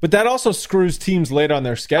 But that also screws teams late on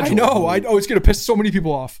their schedule. I know. It's going to piss so many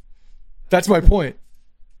people off. That's my point.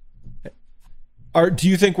 Do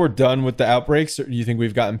you think we're done with the outbreaks, or do you think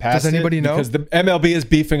we've gotten past it? Does anybody know? Because the MLB is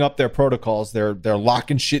beefing up their protocols. They're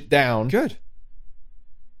locking shit down. Good.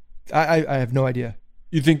 I have no idea.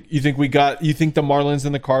 You think the Marlins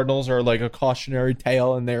and the Cardinals are like a cautionary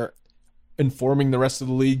tale, and they're informing the rest of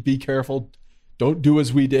the league, be careful, don't do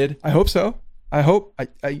as we did? I hope so.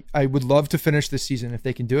 I would love to finish this season. If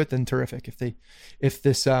they can do it, then terrific. If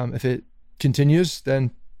it continues,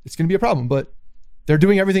 then it's going to be a problem. But they're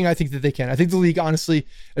doing everything I think that they can. I think the league, honestly,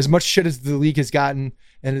 as much shit as the league has gotten,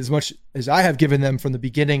 and as much as I have given them from the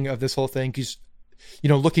beginning of this whole thing, because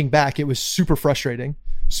looking back, it was super frustrating.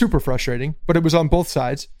 But it was on both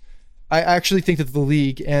sides. I actually think that the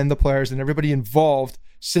league and the players and everybody involved,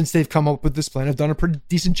 since they've come up with this plan, have done a pretty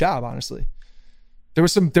decent job. Honestly, there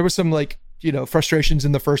was some like, frustrations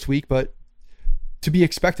in the first week, but to be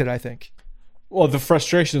expected, I think. Well, the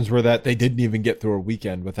frustrations were that they didn't even get through a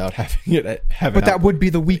weekend without having it. But that would be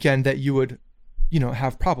the weekend that you would,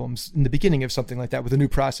 have problems in the beginning of something like that with a new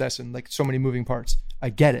process and like so many moving parts. I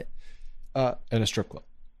get it. And a strip club.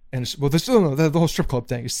 The whole strip club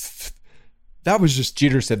thing that was just.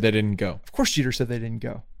 Jeter said they didn't go. Of course, Jeter said they didn't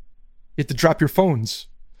go. You have to drop your phones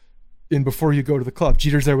in before you go to the club.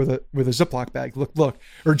 Jeter's there with a Ziploc bag. Look.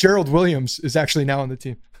 Or Gerald Williams is actually now on the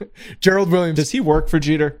team. Gerald Williams. Does he work for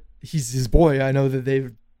Jeter? He's his boy. I know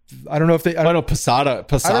that I don't know if they. I know Posada.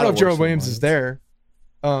 I don't know if Gerald Williams is there.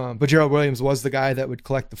 But Gerald Williams was the guy that would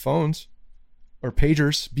collect the phones or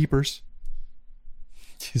pagers, beepers.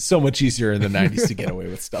 It's so much easier in the 90s to get away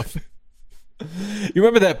with stuff. You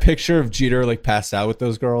remember that picture of Jeter like passed out with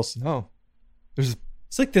those girls? No. It's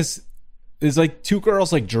like this. There's like two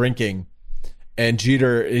girls like drinking, and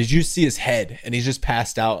Jeter is. You see his head, and he's just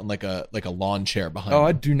passed out in like a lawn chair behind. Oh, him.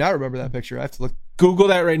 I do not remember that picture. I have to look. Google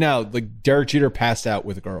that right now. Like Derek Jeter passed out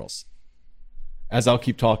with girls. As I'll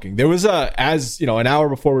keep talking, there was an hour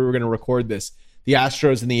before we were going to record this, the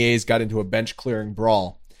Astros and the A's got into a bench clearing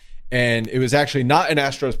brawl, and it was actually not an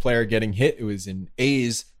Astros player getting hit; it was an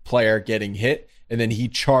A's player getting hit, and then he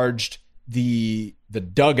charged the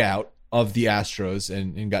dugout of the Astros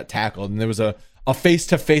and got tackled, and there was a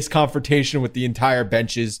face-to-face confrontation with the entire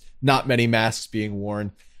benches, not many masks being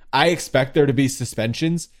worn. I expect there to be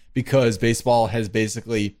suspensions because baseball has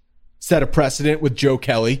basically set a precedent with Joe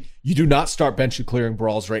Kelly. You do not start bench clearing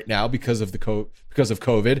brawls right now because of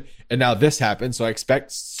COVID, and now this happened, so I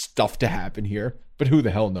expect stuff to happen here, but who the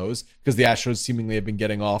hell knows, because the Astros seemingly have been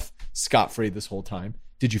getting off scot-free this whole time.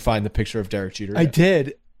 Did you find the picture of Derek Jeter? I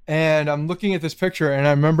did, and I'm looking at this picture, and I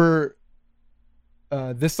remember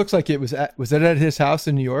this looks like it was it at his house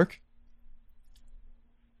in New York?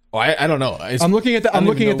 Oh, I don't know. I'm looking at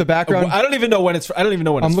the background. I don't even know when it's. I don't even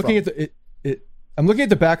know when I'm it's looking from. I'm looking at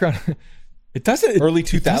the background. It doesn't early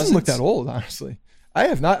 2000s. It doesn't look that old, honestly. I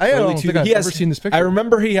don't think I've ever seen this picture. I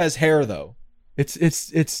remember he has hair though. It's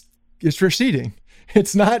receding.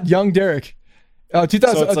 It's not young Derek.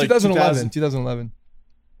 2011. 2011.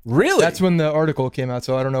 Really? That's when the article came out.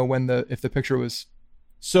 So I don't know if the picture was.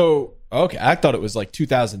 So okay, I thought it was like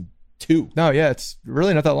 2002. No, yeah, it's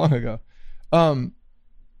really not that long ago.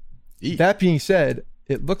 That being said,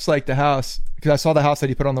 it looks like the house, because I saw the house that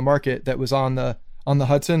he put on the market that was on the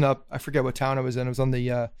Hudson up. I forget what town it was in. It was on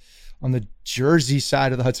the Jersey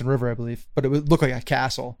side of the Hudson River, I believe. But it would look like a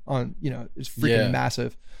castle on. It's freaking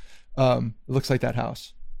massive. It looks like that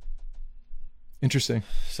house. Interesting.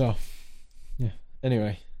 So, yeah.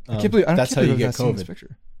 Anyway, I can't believe that's how you get COVID. This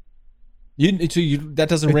picture. That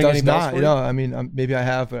doesn't ring any bells. I mean, maybe I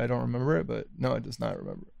have, but I don't remember it. But no, it does not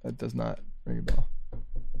remember. It does not ring a bell.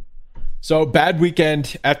 So bad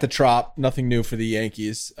weekend at the Trop. Nothing new for the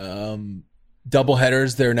Yankees.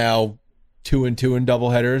 Doubleheaders. They're now 2-2 in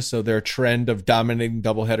doubleheaders. So their trend of dominating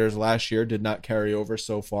doubleheaders last year did not carry over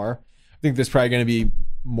so far. I think there's probably going to be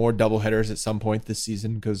more doubleheaders at some point this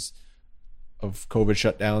season because of COVID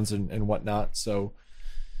shutdowns and whatnot. So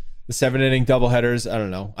the 7-inning doubleheaders, I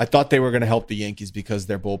don't know. I thought they were going to help the Yankees because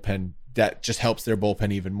their bullpen, that just helps their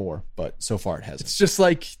bullpen even more. But so far it hasn't. It's just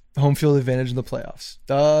like home field advantage in the playoffs.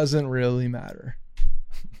 Doesn't really matter.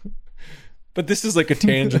 But this is like a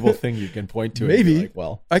tangible thing you can point to. Maybe. And be like,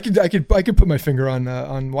 well, I could put my finger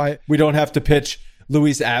on why we don't have to pitch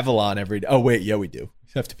Luis Avalon every day. Oh wait, yeah, we do.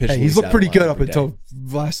 You have to pitch. Hey, he's looked pretty good up until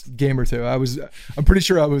last game or two. I'm pretty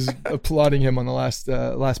sure I was applauding him on the last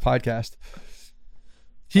podcast.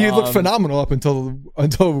 He looked phenomenal up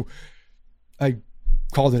until I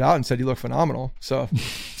called it out and said he looked phenomenal. So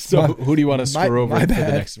who do you want to screw over for the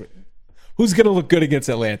next week? Who's going to look good against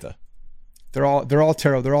Atlanta? They're all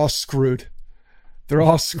terrible. They're all screwed. They're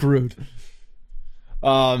all screwed.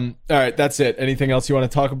 All right, that's it. Anything else you want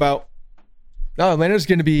to talk about? No, Atlanta's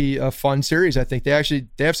going to be a fun series. I think they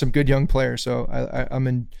have some good young players. So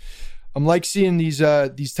I'm like seeing these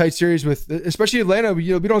tight series with, especially Atlanta.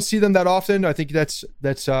 We don't see them that often. I think that's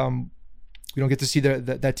we don't get to see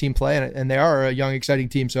that team play, and they are a young, exciting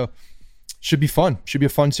team. So should be fun. Should be a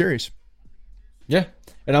fun series. Yeah,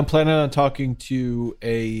 and I'm planning on talking to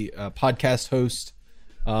a podcast host,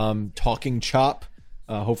 Talking Chop.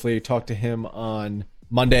 Hopefully, talk to him on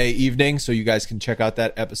Monday evening, so you guys can check out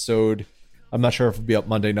that episode. I'm not sure if it'll be up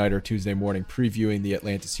Monday night or Tuesday morning, previewing the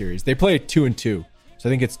Atlanta series. They play 2-2. So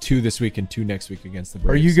I think it's 2 this week and 2 next week against the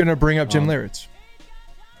Braves. Are you going to bring up Jim Leyritz?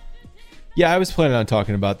 Yeah, I was planning on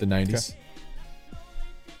talking about the 90s.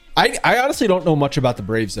 Okay. I honestly don't know much about the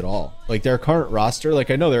Braves at all. Like their current roster,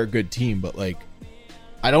 like I know they're a good team, but like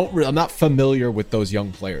I'm not familiar with those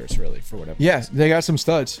young players really for whatever. Yeah, they got some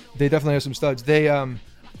studs. They definitely have some studs. They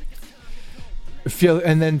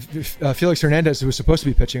Felix Hernandez, who was supposed to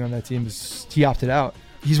be pitching on that team, he opted out.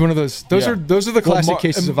 He's one of those. Those are the classic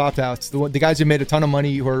cases of opt-outs. The guys who made a ton of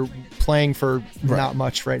money who are playing for not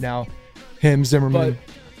much right now. Him, Zimmerman.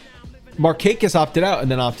 But Markakis opted out and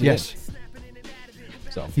then opted in.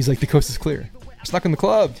 So he's like, the coast is clear. Snuck in the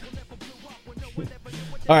club.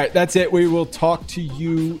 All right, that's it. We will talk to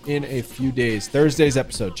you in a few days. Thursday's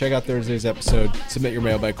episode. Check out Thursday's episode. Submit your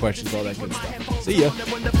mailbag questions, all that good stuff. See ya.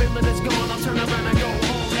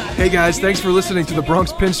 Hey guys, thanks for listening to the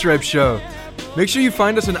Bronx Pinstripe Show. Make sure you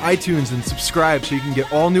find us on iTunes and subscribe so you can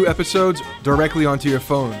get all new episodes directly onto your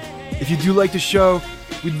phone. If you do like the show,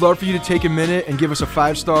 We'd love for you to take a minute and give us a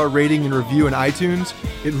 5-star rating and review in iTunes.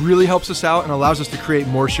 It really helps us out and allows us to create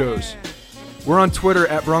more shows. We're on Twitter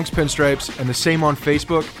at Bronx Pinstripes and the same on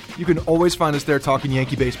Facebook. You can always find us there talking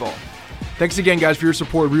Yankee baseball. Thanks again, guys, for your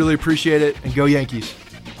support. Really appreciate it, and go Yankees.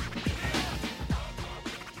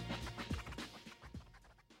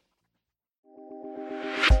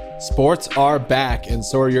 Sports are back, and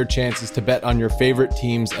so are your chances to bet on your favorite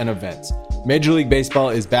teams and events. Major League Baseball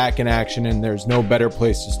is back in action, and there's no better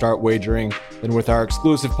place to start wagering than with our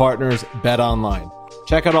exclusive partners, BetOnline.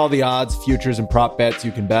 Check out all the odds, futures, and prop bets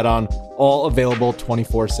you can bet on, all available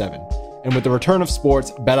 24/7. And with the return of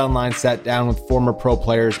sports, BetOnline sat down with former pro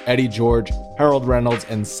players Eddie George, Harold Reynolds,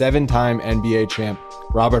 and 7-time NBA champ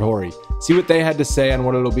Robert Horry. See what they had to say on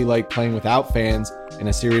what it'll be like playing without fans in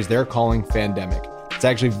a series they're calling Fandemic. It's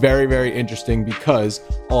actually very, very interesting because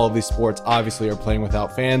all of these sports obviously are playing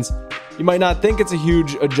without fans. You might not think it's a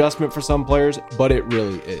huge adjustment for some players, but it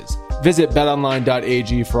really is. Visit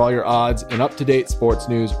betonline.ag for all your odds and up-to-date sports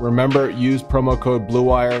news. Remember, use promo code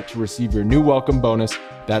BlueWire to receive your new welcome bonus.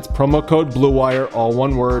 That's promo code BlueWire, all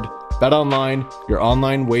one word. BetOnline, your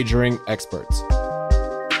online wagering experts.